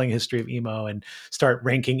start telling a history of emo and start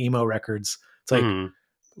ranking emo records. It's Hmm.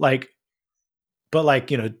 like, but like,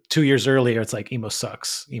 2 years earlier, it's like emo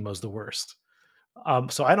sucks. Emo's the worst.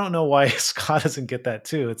 So I don't know why Scott doesn't get that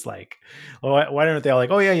too. It's like, well, why don't they all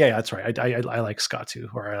like, oh yeah, yeah, yeah, that's right. I like Scott too,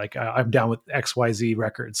 or I'm down with XYZ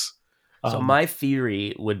records. So Um, my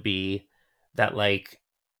theory would be that like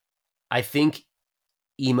I think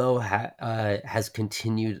emo has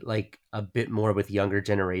continued like a bit more with younger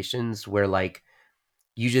generations, where like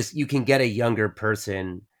you can get a younger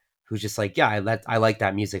person who's just like, yeah, I like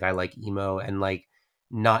that music, I like emo, and like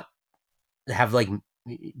not have like,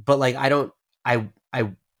 but like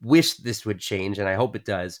I wish this would change, and I hope it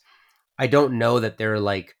does. I don't know that there are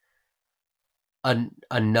like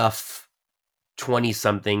enough 20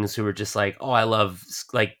 somethings who are just like, oh, I love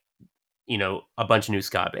like, you know, a bunch of new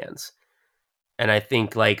ska bands. And I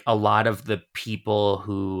think like a lot of the people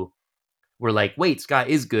who were like, wait, ska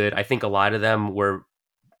is good, I think a lot of them were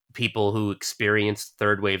people who experienced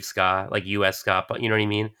third wave ska, like US ska, but you know what I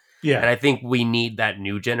mean? And yeah, I think we need that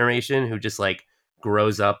new generation who just like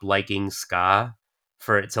grows up liking ska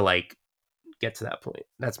for it to like get to that point.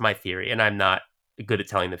 That's my theory. And I'm not good at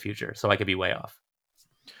telling the future, so I could be way off.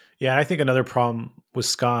 yeah. I think another problem with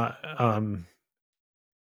ska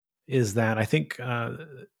is that I think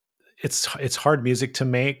it's hard music to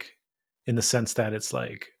make in the sense that it's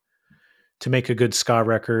like to make a good ska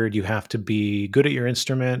record, you have to be good at your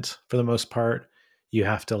instrument for the most part. You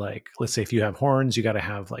have to like, let's say if you have horns, you got to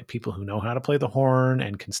have like people who know how to play the horn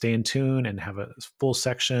and can stay in tune and have a full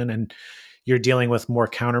section. And you're dealing with more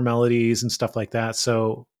counter melodies and stuff like that.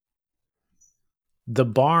 So the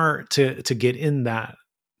bar to get in that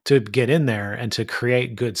to get in there and to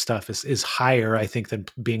create good stuff is higher, I think, than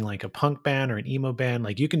being like a punk band or an emo band.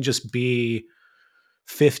 Like you can just be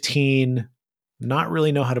 15, not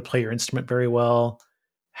really know how to play your instrument very well,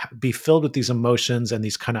 be filled with these emotions and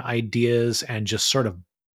these kind of ideas and just sort of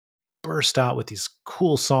burst out with these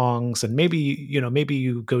cool songs. And maybe maybe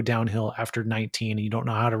you go downhill after 19 and you don't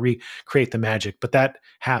know how to recreate the magic, but that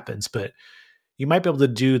happens. But you might be able to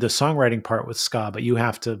do the songwriting part with ska, but you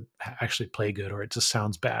have to actually play good or it just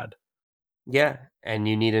sounds bad. Yeah. And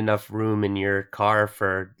you need enough room in your car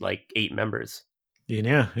for like 8 members.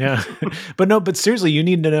 Yeah, yeah. But no, but seriously, you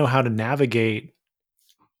need to know how to navigate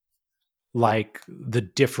like the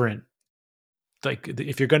different like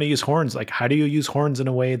if you're going to use horns, like how do you use horns in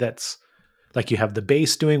a way that's like you have the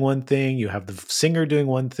bass doing one thing, you have the singer doing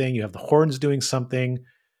one thing, you have the horns doing something,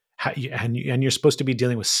 and you're supposed to be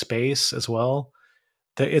dealing with space as well.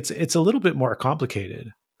 It's a little bit more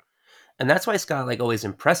complicated. And that's why ska like always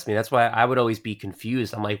impressed me. That's why I would always be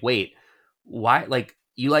confused. I'm like, wait, why? Like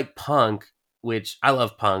you like punk, which I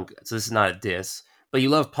love punk, so this is not a diss, but you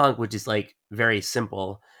love punk, which is like very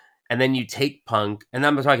simple. And then you take punk, and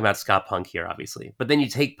I'm talking about ska punk here, obviously. But then you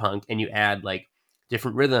take punk and you add like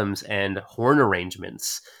different rhythms and horn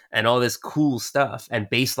arrangements and all this cool stuff and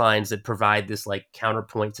bass lines that provide this like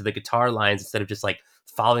counterpoint to the guitar lines instead of just like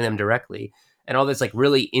following them directly, and all this like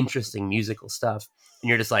really interesting musical stuff. And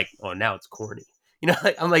you're just like, oh, now it's corny.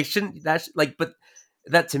 Like, I'm like, shouldn't that like, but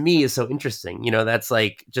that to me is so interesting. That's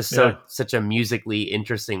like just Yeah. such a musically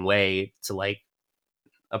interesting way to like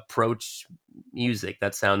approach music.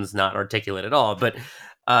 That sounds not articulate at all. But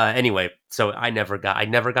anyway, so I never got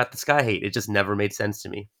the ska hate. It just never made sense to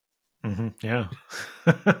me. Yeah.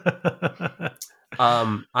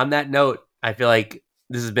 On that note, I feel like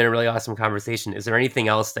this has been a really awesome conversation. Is there anything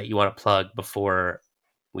else that you want to plug before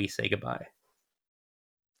we say goodbye?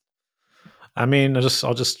 I mean,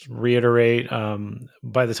 I'll just reiterate.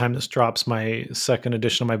 By the time this drops, my second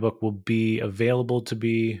edition of my book will be available to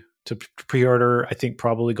pre-order. I think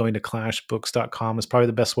probably going to clashbooks.com is probably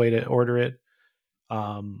the best way to order it.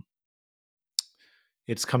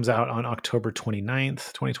 It comes out on October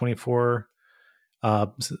 29th, 2024.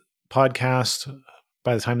 Podcast.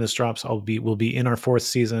 By the time this drops, we'll be in our fourth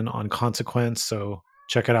season on Consequence. So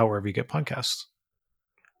check it out wherever you get podcasts.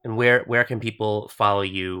 And where can people follow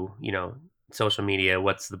you? Social media.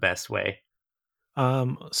 What's the best way?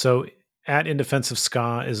 So at In Defense of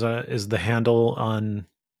Ska is the handle on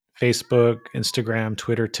Facebook, Instagram,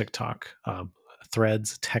 Twitter, TikTok,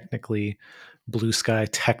 Threads, technically, Blue Sky,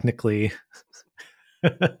 technically.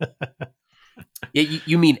 Yeah,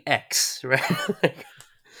 you mean X, right?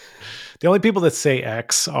 The only people that say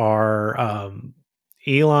X are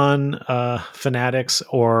Elon fanatics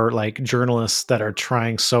or like journalists that are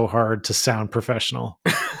trying so hard to sound professional.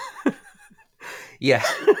 Yeah,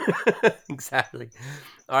 exactly.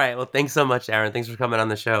 All right. Well, thanks so much, Aaron. Thanks for coming on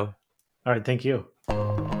the show. All right. Thank you.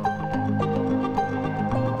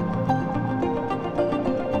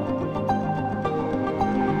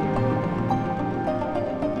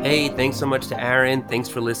 Hey, thanks so much to Aaron. Thanks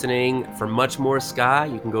for listening. For much more ska,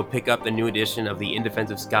 you can go pick up the new edition of the In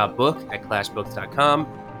Defense of Ska book at clashbooks.com,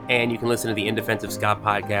 and you can listen to the In Defense of Ska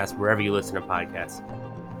podcast wherever you listen to podcasts.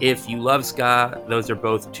 If you love ska, those are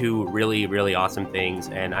both two really, really awesome things,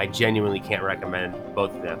 and I genuinely can't recommend both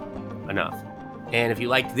of them enough. And if you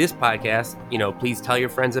liked this podcast, please tell your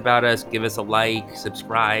friends about us, give us a like,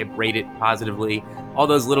 subscribe, rate it positively. All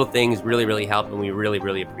those little things really, really help, and we really,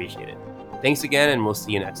 really appreciate it. Thanks again, and we'll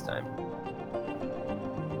see you next time.